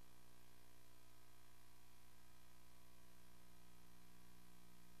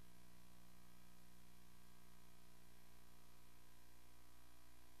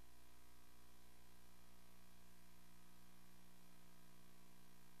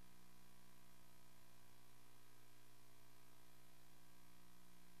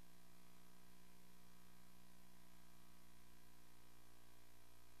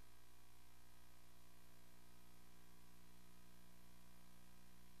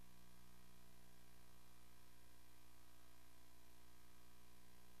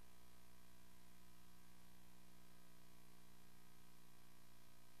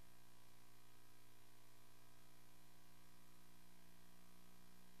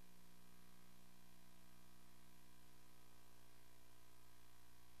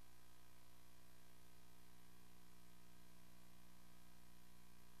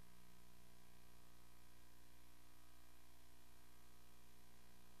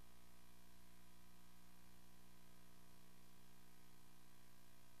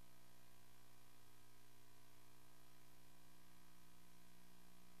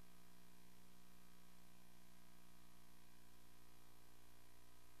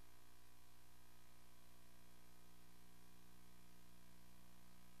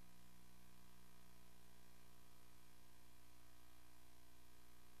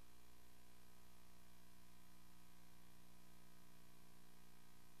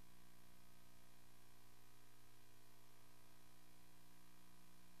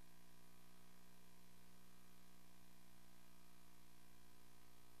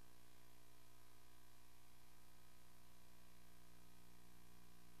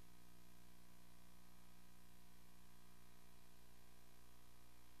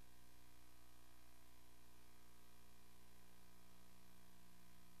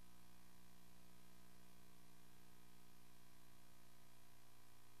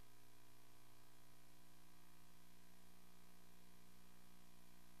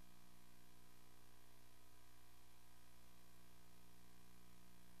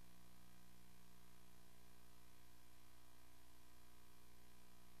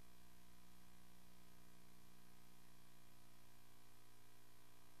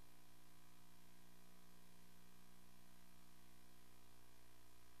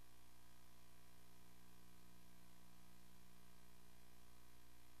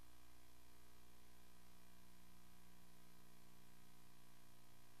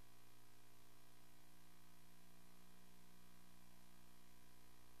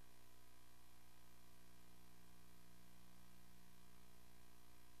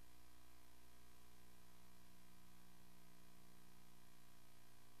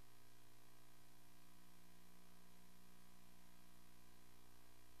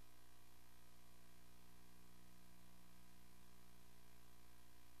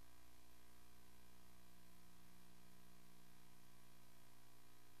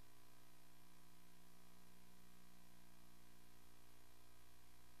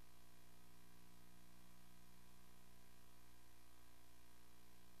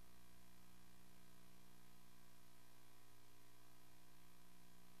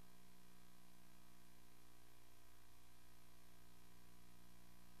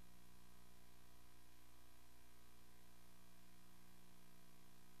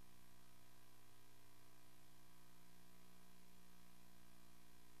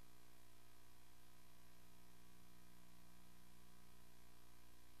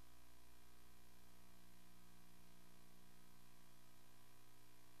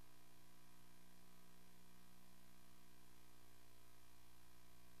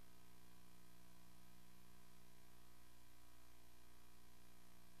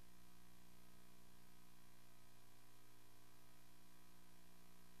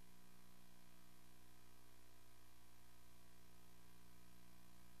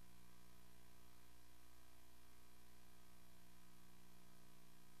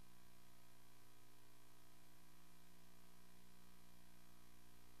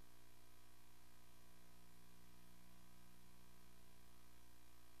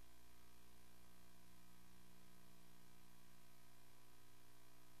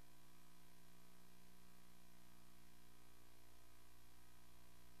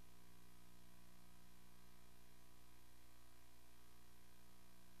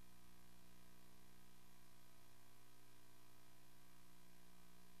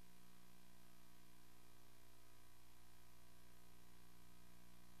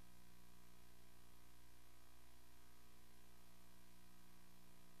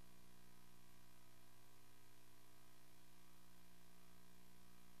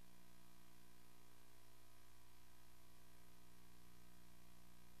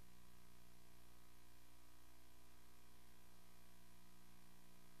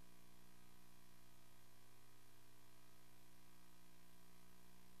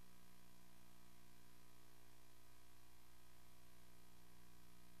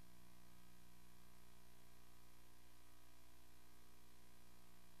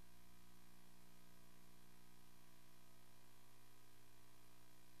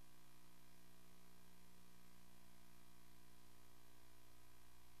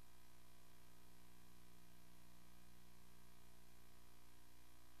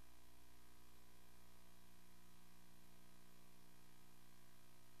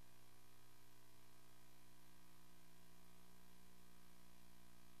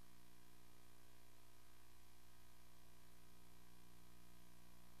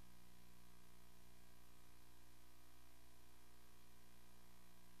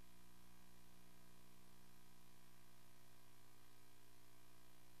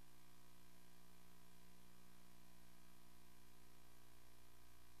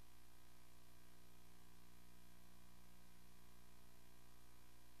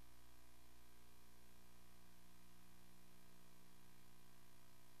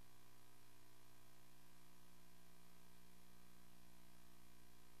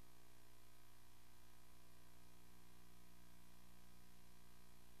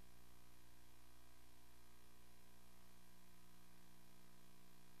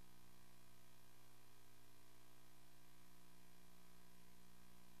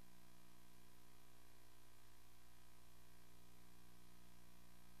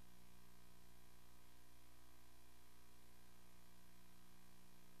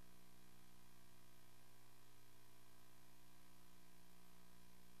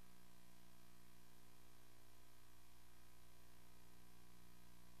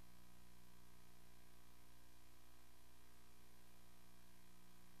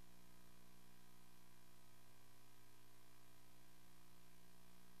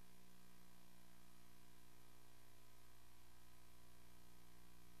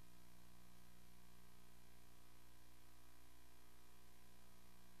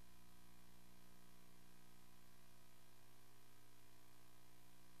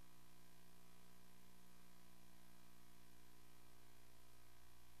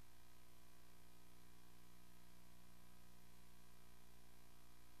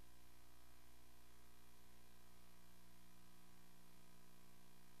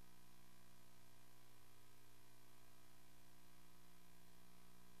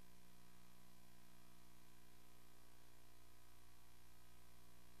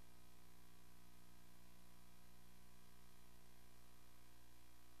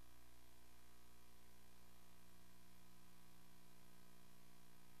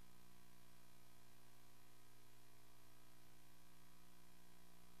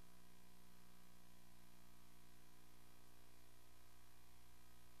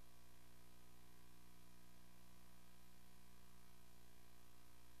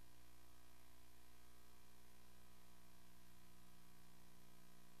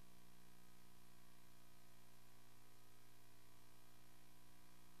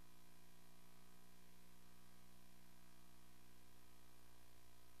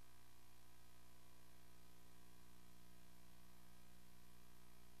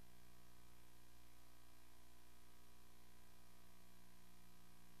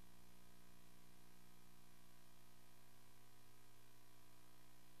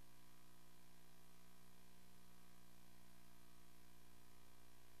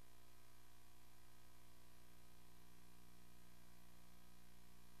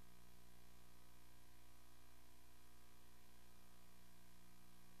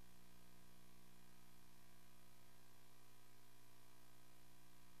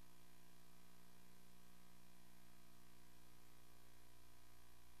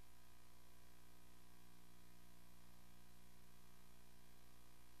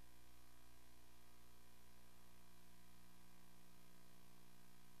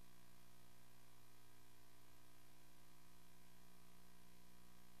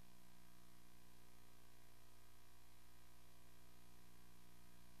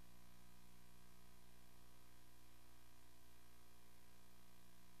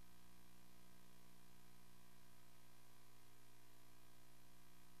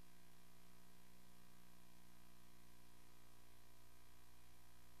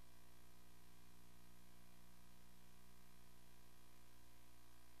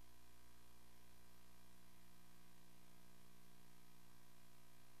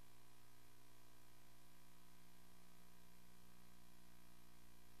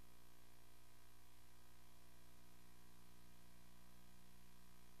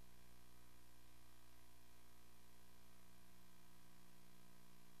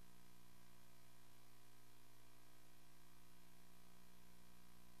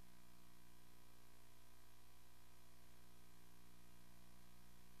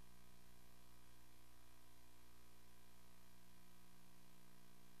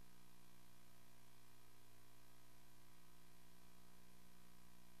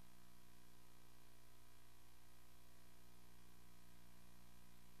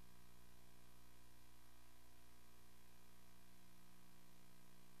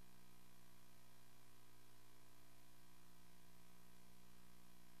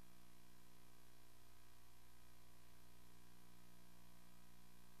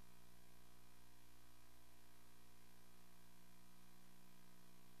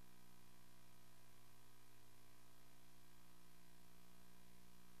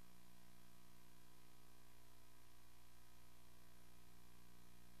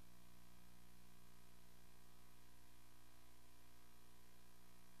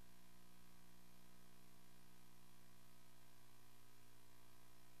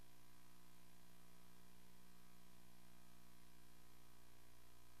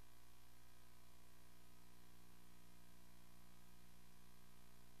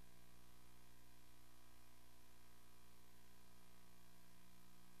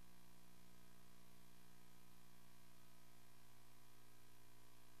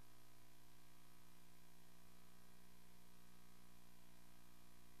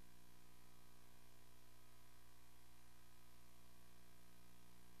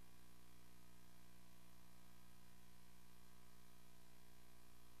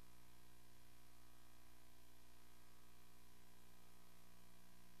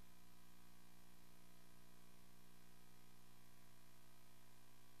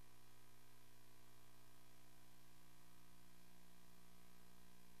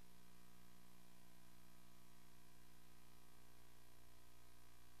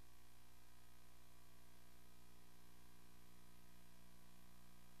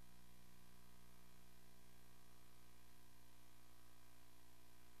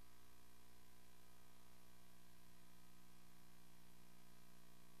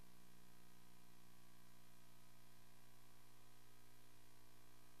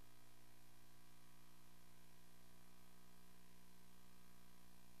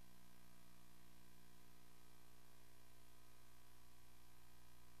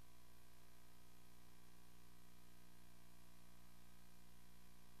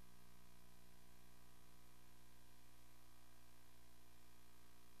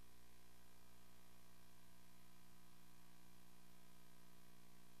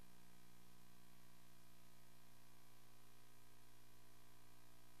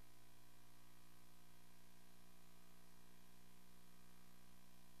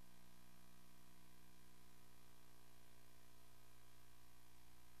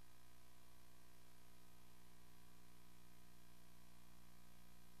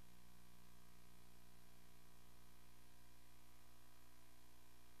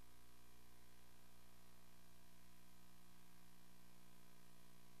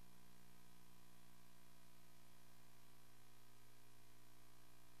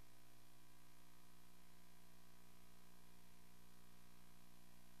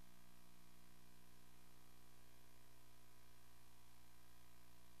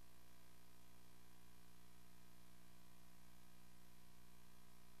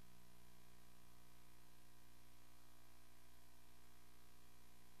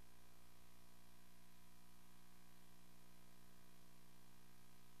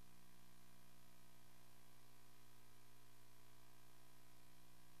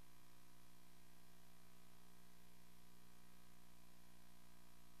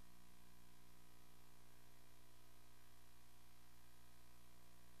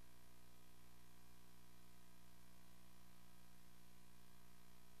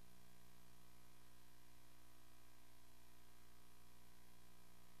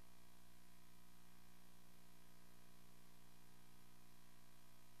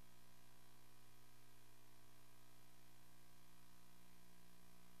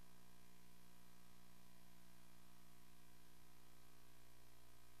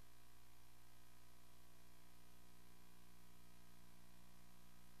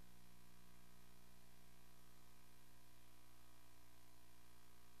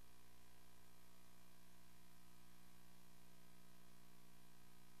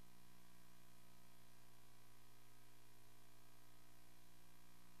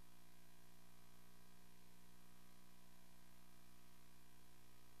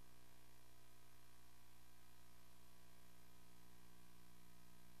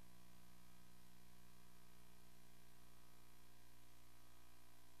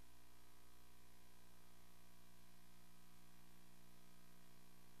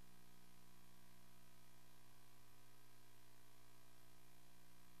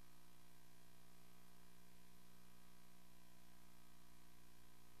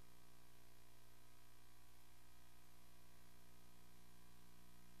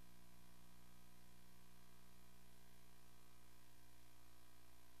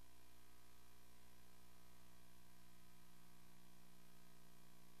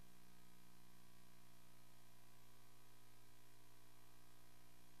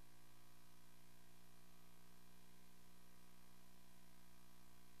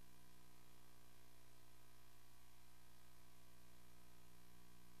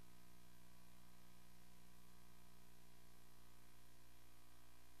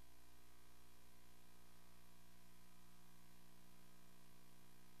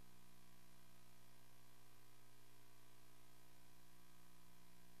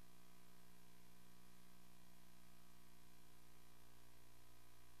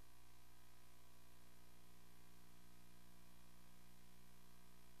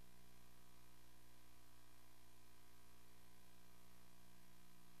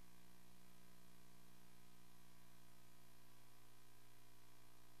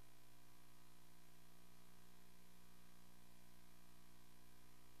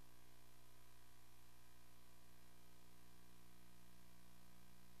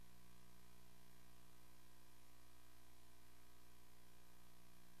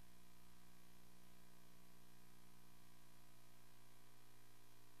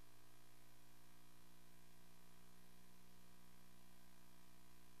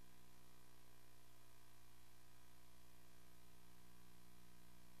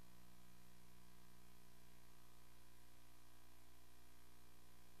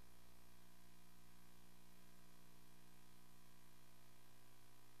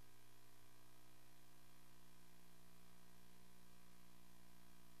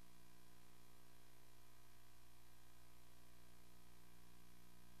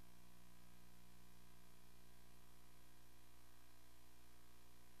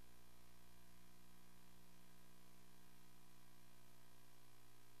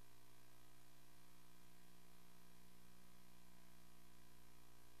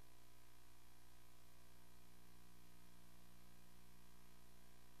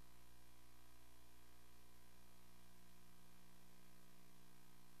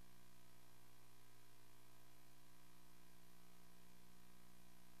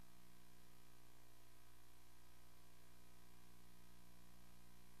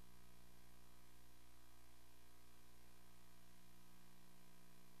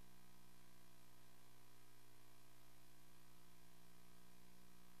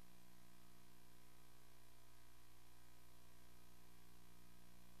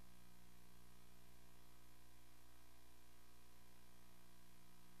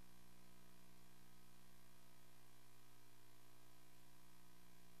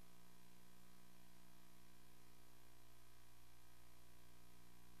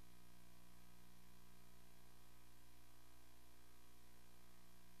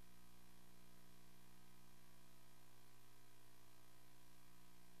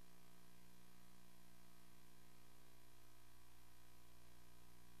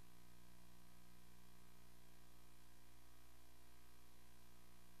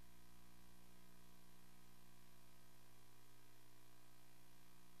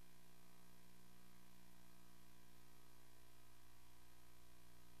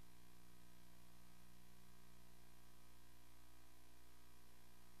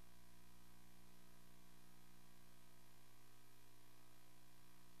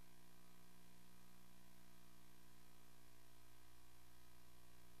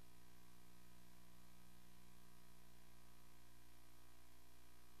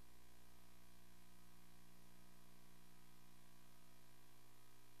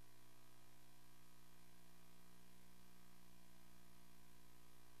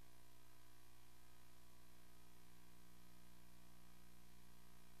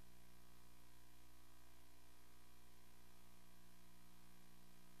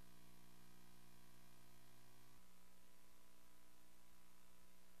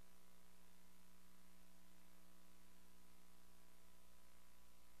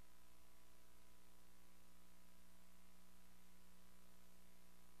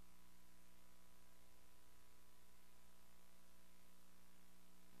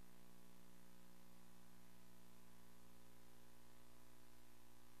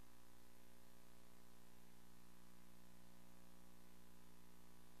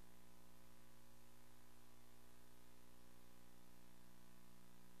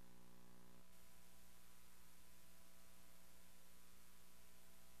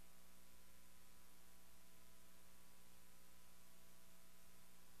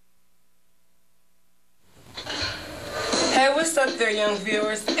 there, young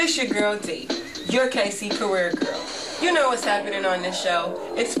viewers. It's your girl D, your KC career girl. You know what's happening on this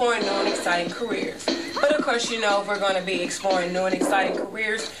show, exploring new and exciting careers. But of course, you know if we're going to be exploring new and exciting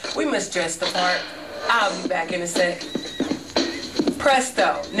careers, we must dress the part. I'll be back in a sec.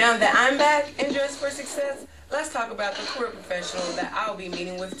 Presto, now that I'm back and dressed for success, let's talk about the career professional that I'll be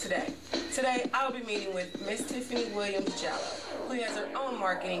meeting with today. Today, I'll be meeting with Miss Tiffany Williams-Jallow, who has her own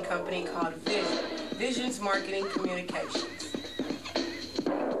marketing company called Vision's Marketing Communications.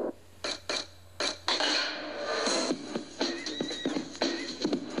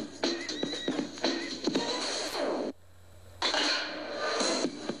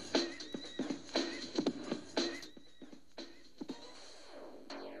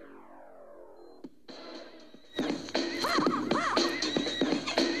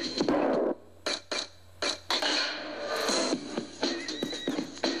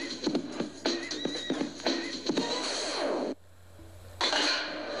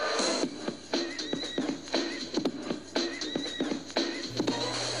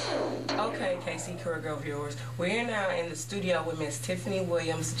 Okay, KC Career Girl viewers, we're now in the studio with Miss Tiffany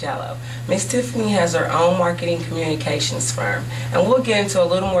Williams-Jallow. Miss Tiffany has her own marketing communications firm, and we'll get into a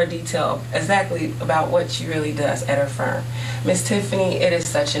little more detail exactly about what she really does at her firm. Miss Tiffany, it is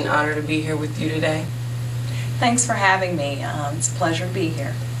such an honor to be here with you today. Thanks for having me. It's a pleasure to be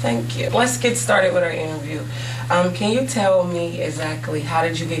here. Thank you. Let's get started with our interview. Can you tell me exactly how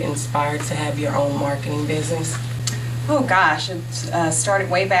did you get inspired to have your own marketing business? Oh gosh, it started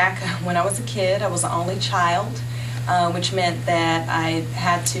way back when I was a kid. I was the only child, which meant that I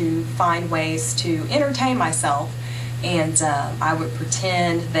had to find ways to entertain myself. And I would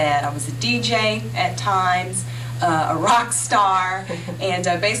pretend that I was a DJ at times, a rock star, and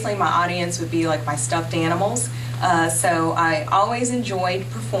basically my audience would be like my stuffed animals. So I always enjoyed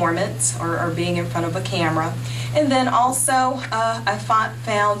performance or being in front of a camera. And then also I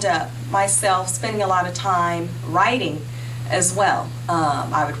found myself spending a lot of time writing as well.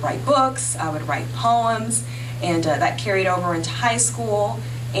 I would write books, I would write poems, and that carried over into high school.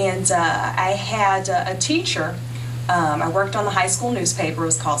 And I had a teacher. I worked on the high school newspaper. It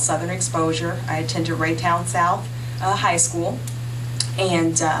was called Southern Exposure. I attended Raytown South High School.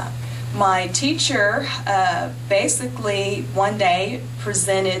 And my teacher basically one day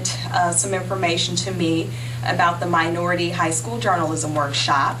presented some information to me about the Minority High School Journalism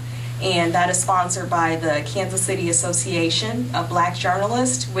Workshop, and that is sponsored by the Kansas City Association of Black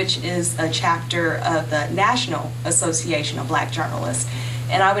Journalists, which is a chapter of the National Association of Black Journalists.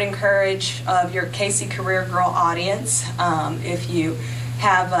 And I would encourage your KC Career Girl audience, if you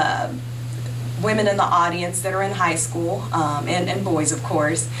have women in the audience that are in high school, and boys of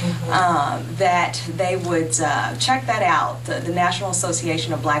course, that they would check that out. The National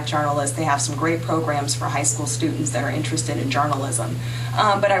Association of Black Journalists, they have some great programs for high school students that are interested in journalism.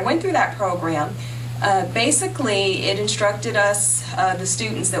 But I went through that program. Basically, it instructed us, the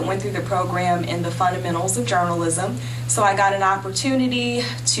students that went through the program, in the fundamentals of journalism. So I got an opportunity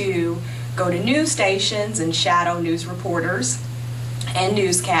to go to news stations and shadow news reporters and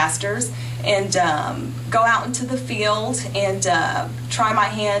newscasters, and go out into the field and try my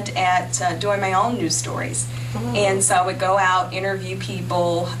hand at doing my own news stories. And so I would go out, interview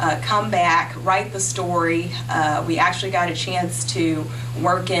people, come back, write the story. We actually got a chance to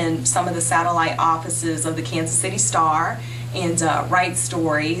work in some of the satellite offices of the Kansas City Star and write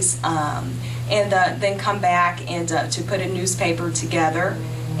stories, and then come back and to put a newspaper together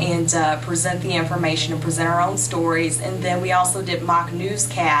and present the information and present our own stories. And then we also did mock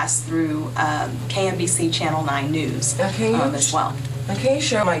newscasts through KMBC Channel 9 News as well. And can you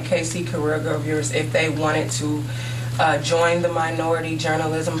share my KC Career Girl viewers, if they wanted to join the Minority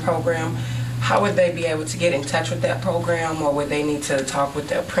Journalism Program, how would they be able to get in touch with that program, or would they need to talk with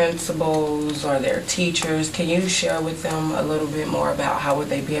their principals or their teachers? Can you share with them a little bit more about how would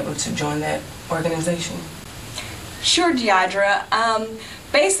they be able to join that organization? Sure, Deidre.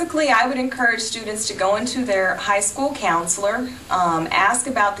 Basically, I would encourage students to go into their high school counselor, ask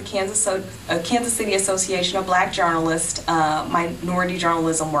about the Kansas City Association of Black Journalists Minority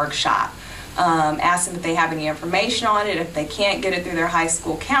Journalism Workshop. Ask them if they have any information on it. If they can't get it through their high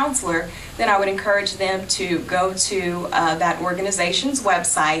school counselor, then I would encourage them to go to that organization's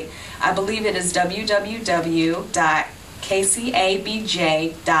website. I believe it is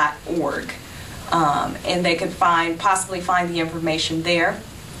www.kcabj.org. And they could possibly find the information there.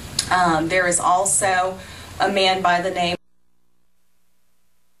 There is also a man by the name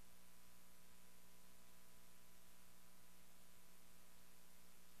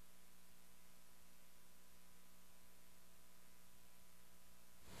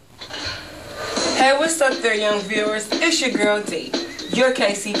what's up there, young viewers? It's your girl D, your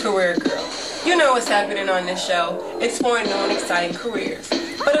KC career girl. You know what's happening on this show, exploring new and exciting careers.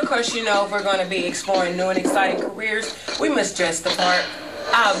 But of course, you know, if we're going to be exploring new and exciting careers, we must dress the part.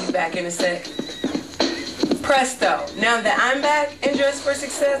 I'll be back in a sec. Presto, now that I'm back and dressed for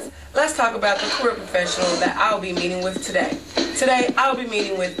success, let's talk about the career professional that I'll be meeting with today. Today, I'll be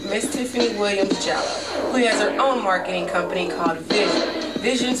meeting with Miss Tiffany Williams-Jallow, who has her own marketing company called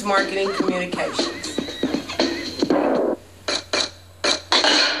Vision's Marketing Communications.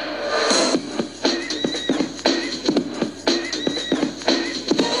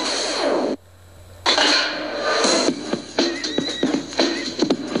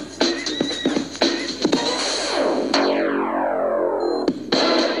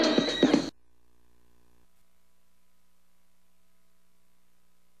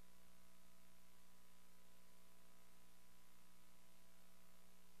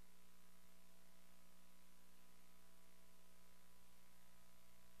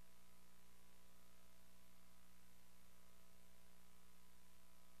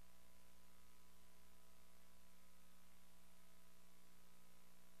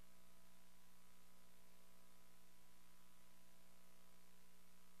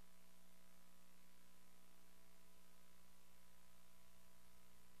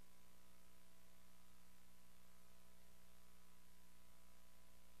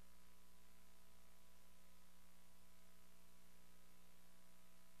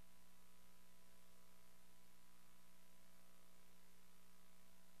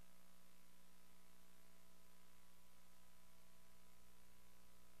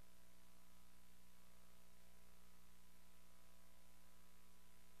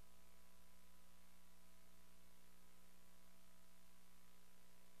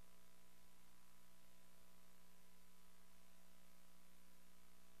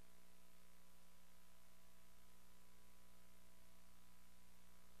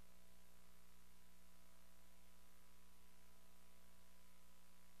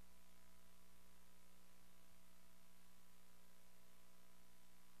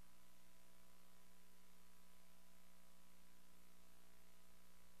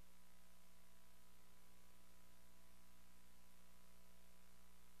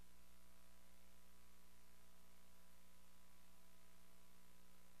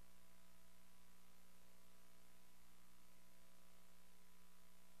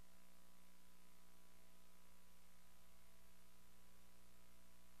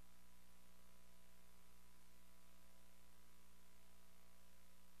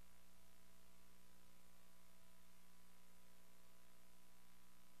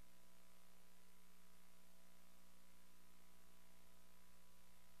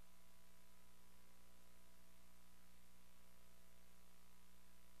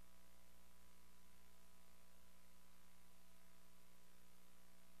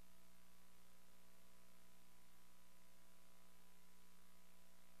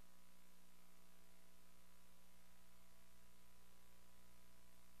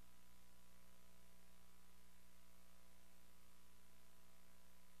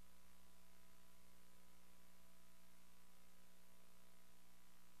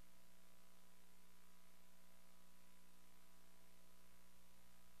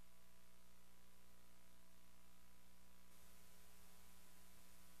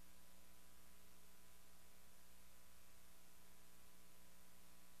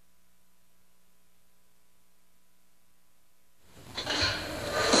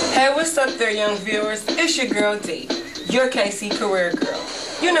 Hey, what's up there, young viewers? It's your girl D, your KC career girl.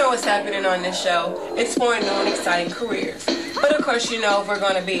 You know what's happening on this show, exploring new and exciting careers. But of course, you know, if we're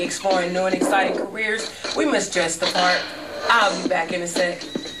going to be exploring new and exciting careers, we must dress the part. I'll be back in a sec.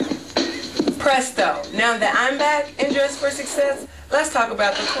 Presto, now that I'm back and dressed for success, let's talk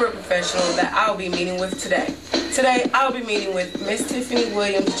about the career professional that I'll be meeting with today. Today, I'll be meeting with Miss Tiffany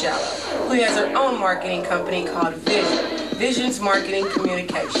Williams-Jallow, who has her own marketing company called Vision's Marketing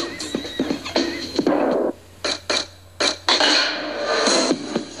Communications.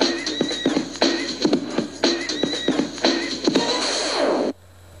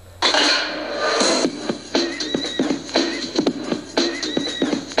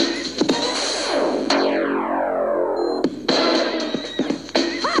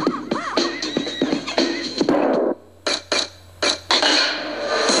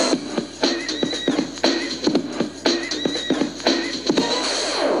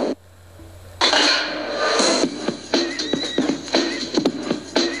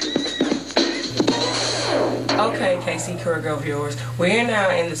 Okay, KC Career Girl viewers, we're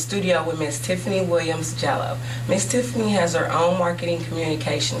now in the studio with Miss Tiffany Williams Jello. Miss Tiffany has her own marketing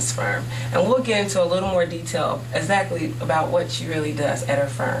communications firm, and we'll get into a little more detail exactly about what she really does at her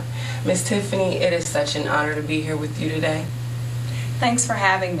firm. Miss Tiffany, it is such an honor to be here with you today. Thanks for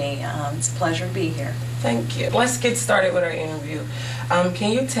having me. It's a pleasure to be here. Thank you. Let's get started with our interview.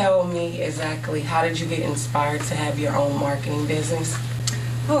 Can you tell me exactly how did you get inspired to have your own marketing business?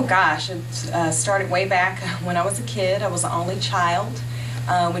 Oh gosh, it started way back when I was a kid. I was the only child,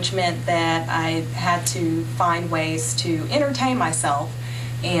 which meant that I had to find ways to entertain myself.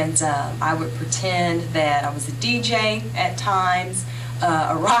 And I would pretend that I was a DJ at times,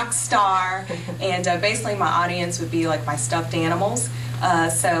 a rock star, and basically my audience would be like my stuffed animals.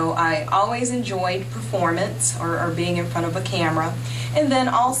 So I always enjoyed performance or being in front of a camera. And then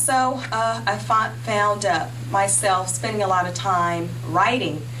also I found myself spending a lot of time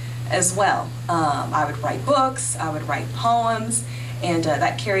writing as well. I would write books, I would write poems, and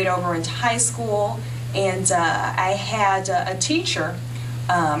that carried over into high school. And I had a teacher.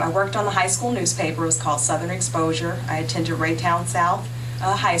 I worked on the high school newspaper. It was called Southern Exposure. I attended Raytown South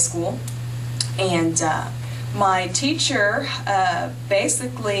High School. And my teacher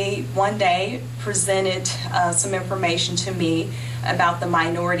basically one day presented some information to me about the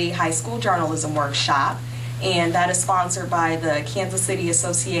Minority High School Journalism Workshop, and that is sponsored by the Kansas City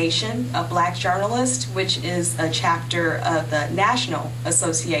Association of Black Journalists, which is a chapter of the National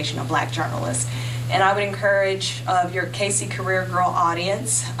Association of Black Journalists. And I would encourage your KC Career Girl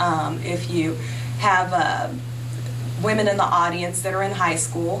audience, if you have women in the audience that are in high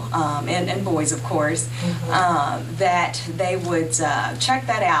school, and boys of course, that they would check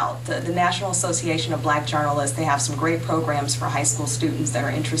that out. The National Association of Black Journalists, they have some great programs for high school students that are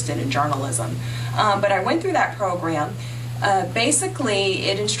interested in journalism. But I went through that program. Basically,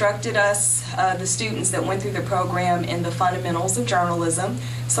 it instructed us, the students that went through the program, in the fundamentals of journalism.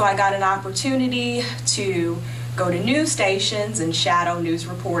 So I got an opportunity to go to news stations and shadow news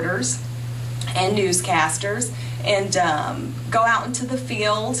reporters and newscasters, and go out into the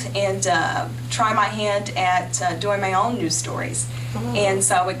field and try my hand at doing my own news stories. And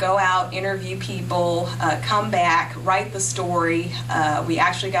so I would go out, interview people, come back, write the story. We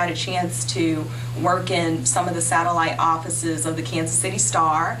actually got a chance to work in some of the satellite offices of the Kansas City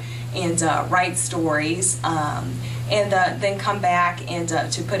Star and write stories, and then come back and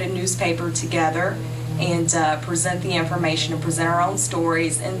to put a newspaper together and present the information and present our own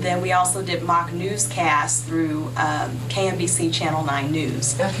stories. And then we also did mock newscasts through KMBC Channel 9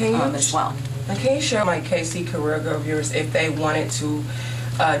 News as well. Now, can you share my KC Career Girl viewers, if they wanted to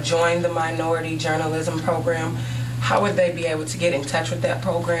join the minority journalism program, how would they be able to get in touch with that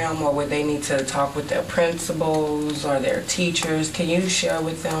program, or would they need to talk with their principals or their teachers? Can you share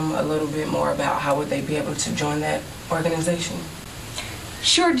with them a little bit more about how would they be able to join that organization?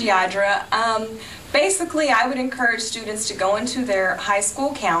 Sure, Deidre. Basically, I would encourage students to go into their high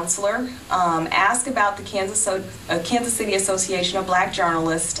school counselor, ask about the Kansas City Association of Black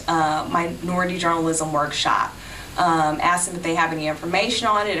Journalists Minority Journalism Workshop. Ask them if they have any information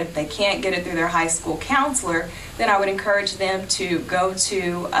on it. If they can't get it through their high school counselor, then I would encourage them to go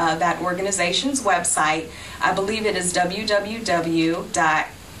to that organization's website. I believe it is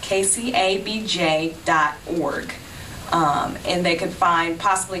www.kcabj.org. And they could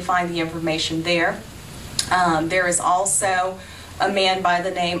possibly find the information there. There is also a man by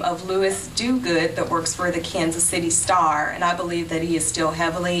the name of Louis Dogood that works for the Kansas City Star, and I believe that he is still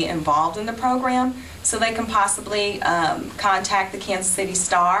heavily involved in the program. So they can possibly contact the Kansas City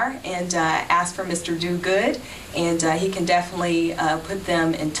Star and ask for Mr. Dogood, and he can definitely put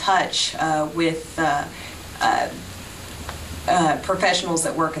them in touch with professionals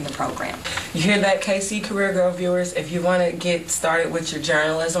that work in the program. You hear that, KC Career Girl viewers? If you want to get started with your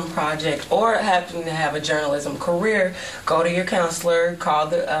journalism project or happen to have a journalism career, go to your counselor, call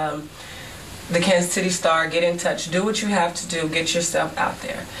the Kansas City Star, get in touch, do what you have to do, get yourself out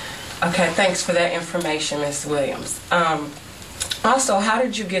there. Okay, thanks for that information, Ms. Williams. Also, how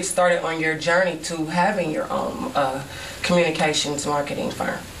did you get started on your journey to having your own communications marketing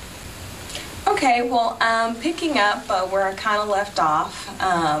firm? Okay, well, picking up where I kind of left off,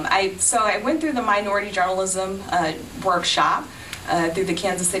 so I went through the Minority Journalism Workshop through the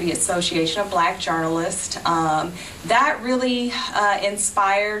Kansas City Association of Black Journalists. That really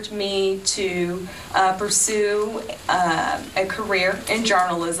inspired me to pursue a career in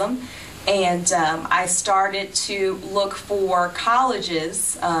journalism. And I started to look for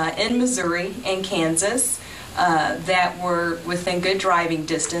colleges in Missouri and Kansas that were within good driving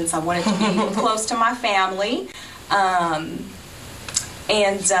distance. I wanted to be close to my family.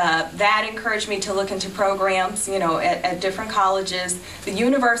 And that encouraged me to look into programs, at different colleges. The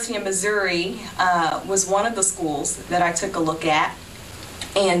University of Missouri was one of the schools that I took a look at.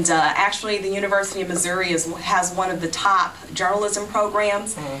 And actually, the University of Missouri has one of the top journalism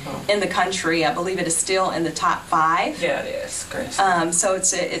programs in the country. I believe it is still in the top 5. Yeah, it is. Great. So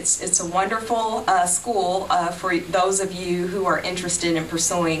it's a wonderful school for those of you who are interested in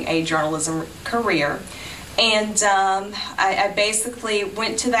pursuing a journalism career. And I basically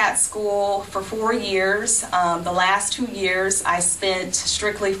went to that school for 4 years. The last 2 years I spent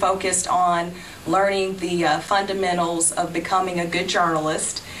strictly focused on learning the fundamentals of becoming a good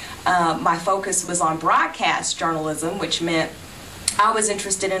journalist. My focus was on broadcast journalism, which meant I was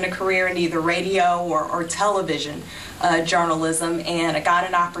interested in a career in either radio or television journalism, and I got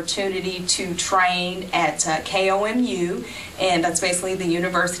an opportunity to train at KOMU, and that's basically the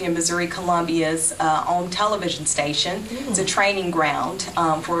University of Missouri Columbia's own television station. It's a training ground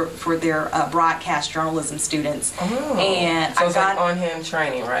for their broadcast journalism students. And so I it's got like on-hand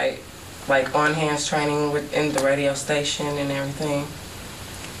training, right? Like on-hand training within the radio station and everything?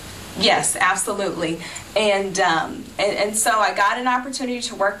 Yes, absolutely. And so I got an opportunity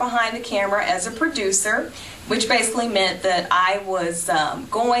to work behind the camera as a producer, which basically meant that I was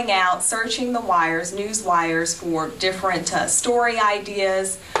going out, searching the wires, news wires, for different story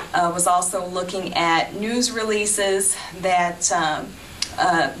ideas. Was also looking at news releases that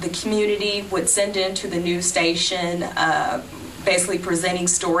the community would send into the news station, basically presenting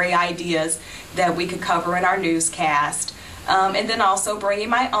story ideas that we could cover in our newscast. And then also bringing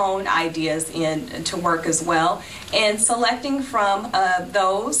my own ideas in to work as well, and selecting from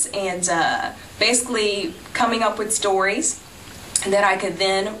those, and basically coming up with stories that I could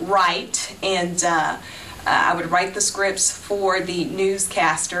then write. And I would write the scripts for the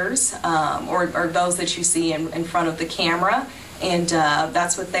newscasters, or those that you see in front of the camera. And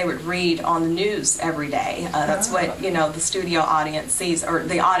that's what they would read on the news every day. That's what the studio audience sees, or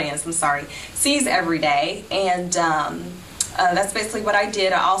the audience, I'm sorry, sees every day. And that's basically what I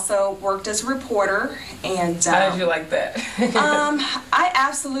did. I also worked as a reporter. And how did you like that? I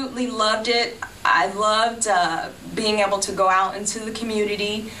absolutely loved it. I loved being able to go out into the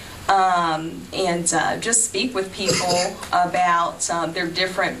community and just speak with people about their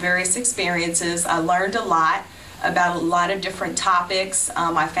different various experiences. I learned a lot about a lot of different topics.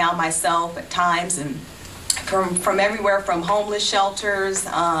 I found myself at times from everywhere from homeless shelters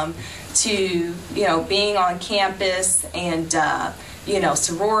to being on campus, and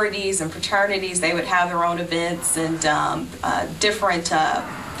sororities and fraternities. They would have their own events and different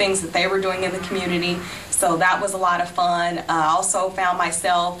things that they were doing in the community. So that was a lot of fun. I also found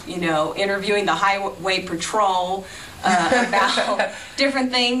myself interviewing the highway patrol about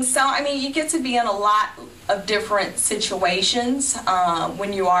different things. So I mean, you get to be in a lot of different situations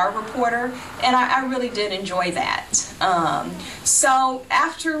when you are a reporter, and I really did enjoy that. So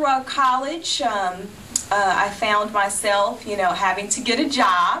after college, I found myself, having to get a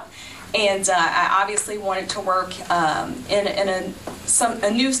job, and I obviously wanted to work in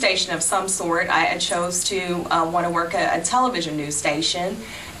a news station of some sort. I chose to want to work at a television news station,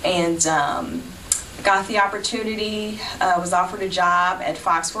 and got the opportunity, was offered a job at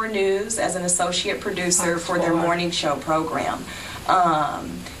Fox 4 News as an associate producer for their morning show program.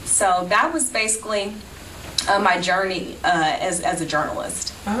 So that was basically my journey as a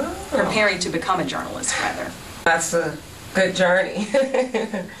journalist, preparing to become a journalist, rather. That's a good journey.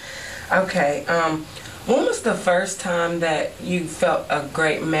 Okay. When was the first time that you felt a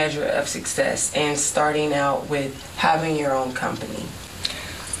great measure of success in starting out with having your own company?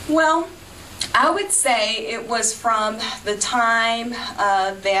 Well, I would say it was from the time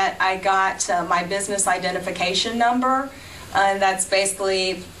that I got my business identification number. And that's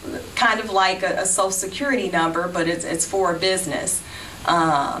basically kind of like a Social Security number, but it's for a business.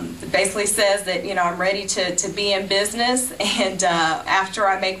 It basically says that I'm ready to be in business, and after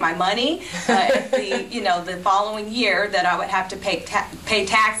I make my money, the following year, that I would have to pay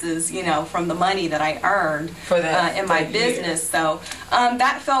taxes from the money that I earned for that, in my business. So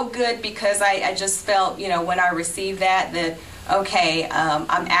that felt good, because I just felt when I received that okay,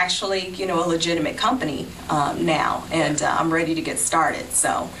 I'm actually a legitimate company now, and I'm ready to get started.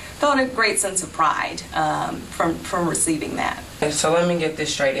 So felt a great sense of pride from receiving that. So let me get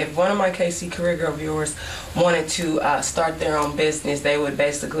this straight. If one of my KC Career Girl viewers wanted to start their own business, they would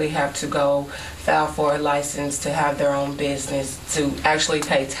basically have to go file for a license to have their own business, to actually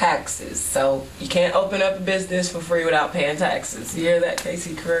pay taxes. So you can't open up a business for free without paying taxes. You hear that,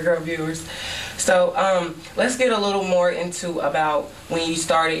 KC Career Girl viewers? So let's get a little more into about when you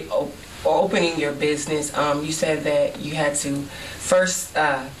started opening your business, you said that you had to first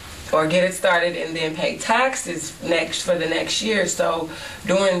or get it started and then pay taxes for the next year. So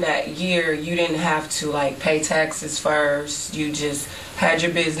during that year, you didn't have to like pay taxes first. You just had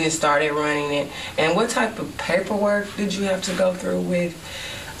your business, started running it. And what type of paperwork did you have to go through with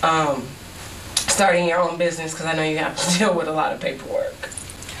starting your own business? Because I know you have to deal with a lot of paperwork.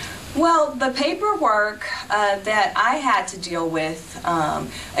 Well, the paperwork that I had to deal with,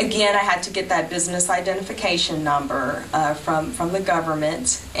 again, I had to get that business identification number from the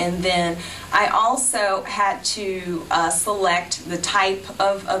government, and then I also had to select the type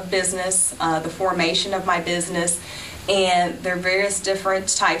of business, the formation of my business, and there are various different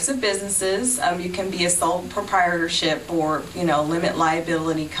types of businesses. You can be a sole proprietorship or, limit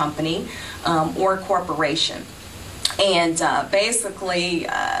liability company or corporation. And basically,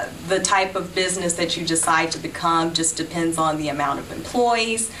 the type of business that you decide to become just depends on the amount of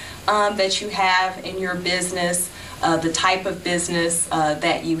employees that you have in your business, the type of business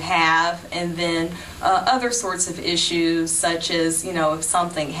that you have, and then other sorts of issues such as, if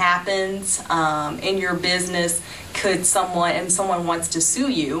something happens in your business, could someone wants to sue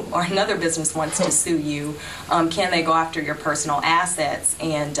you, or another business wants to sue you, can they go after your personal assets?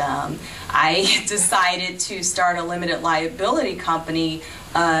 And I decided to start a limited liability company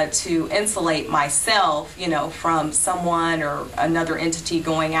to insulate myself, from someone or another entity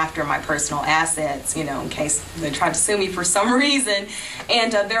going after my personal assets, in case they tried to sue me for some reason.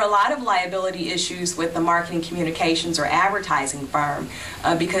 And there are a lot of liability issues with the marketing, communications, or advertising firm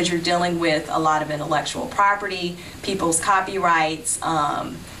because you're dealing with a lot of intellectual property, people's copyrights,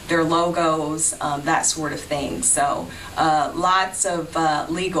 their logos, that sort of thing. So lots of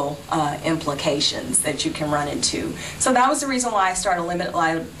legal implications that you can run into. So that was the reason why I started a limited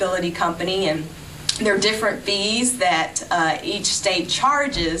liability company, and there are different fees that each state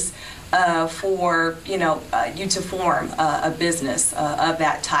charges for you to form a business of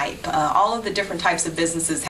that type. All of the different types of businesses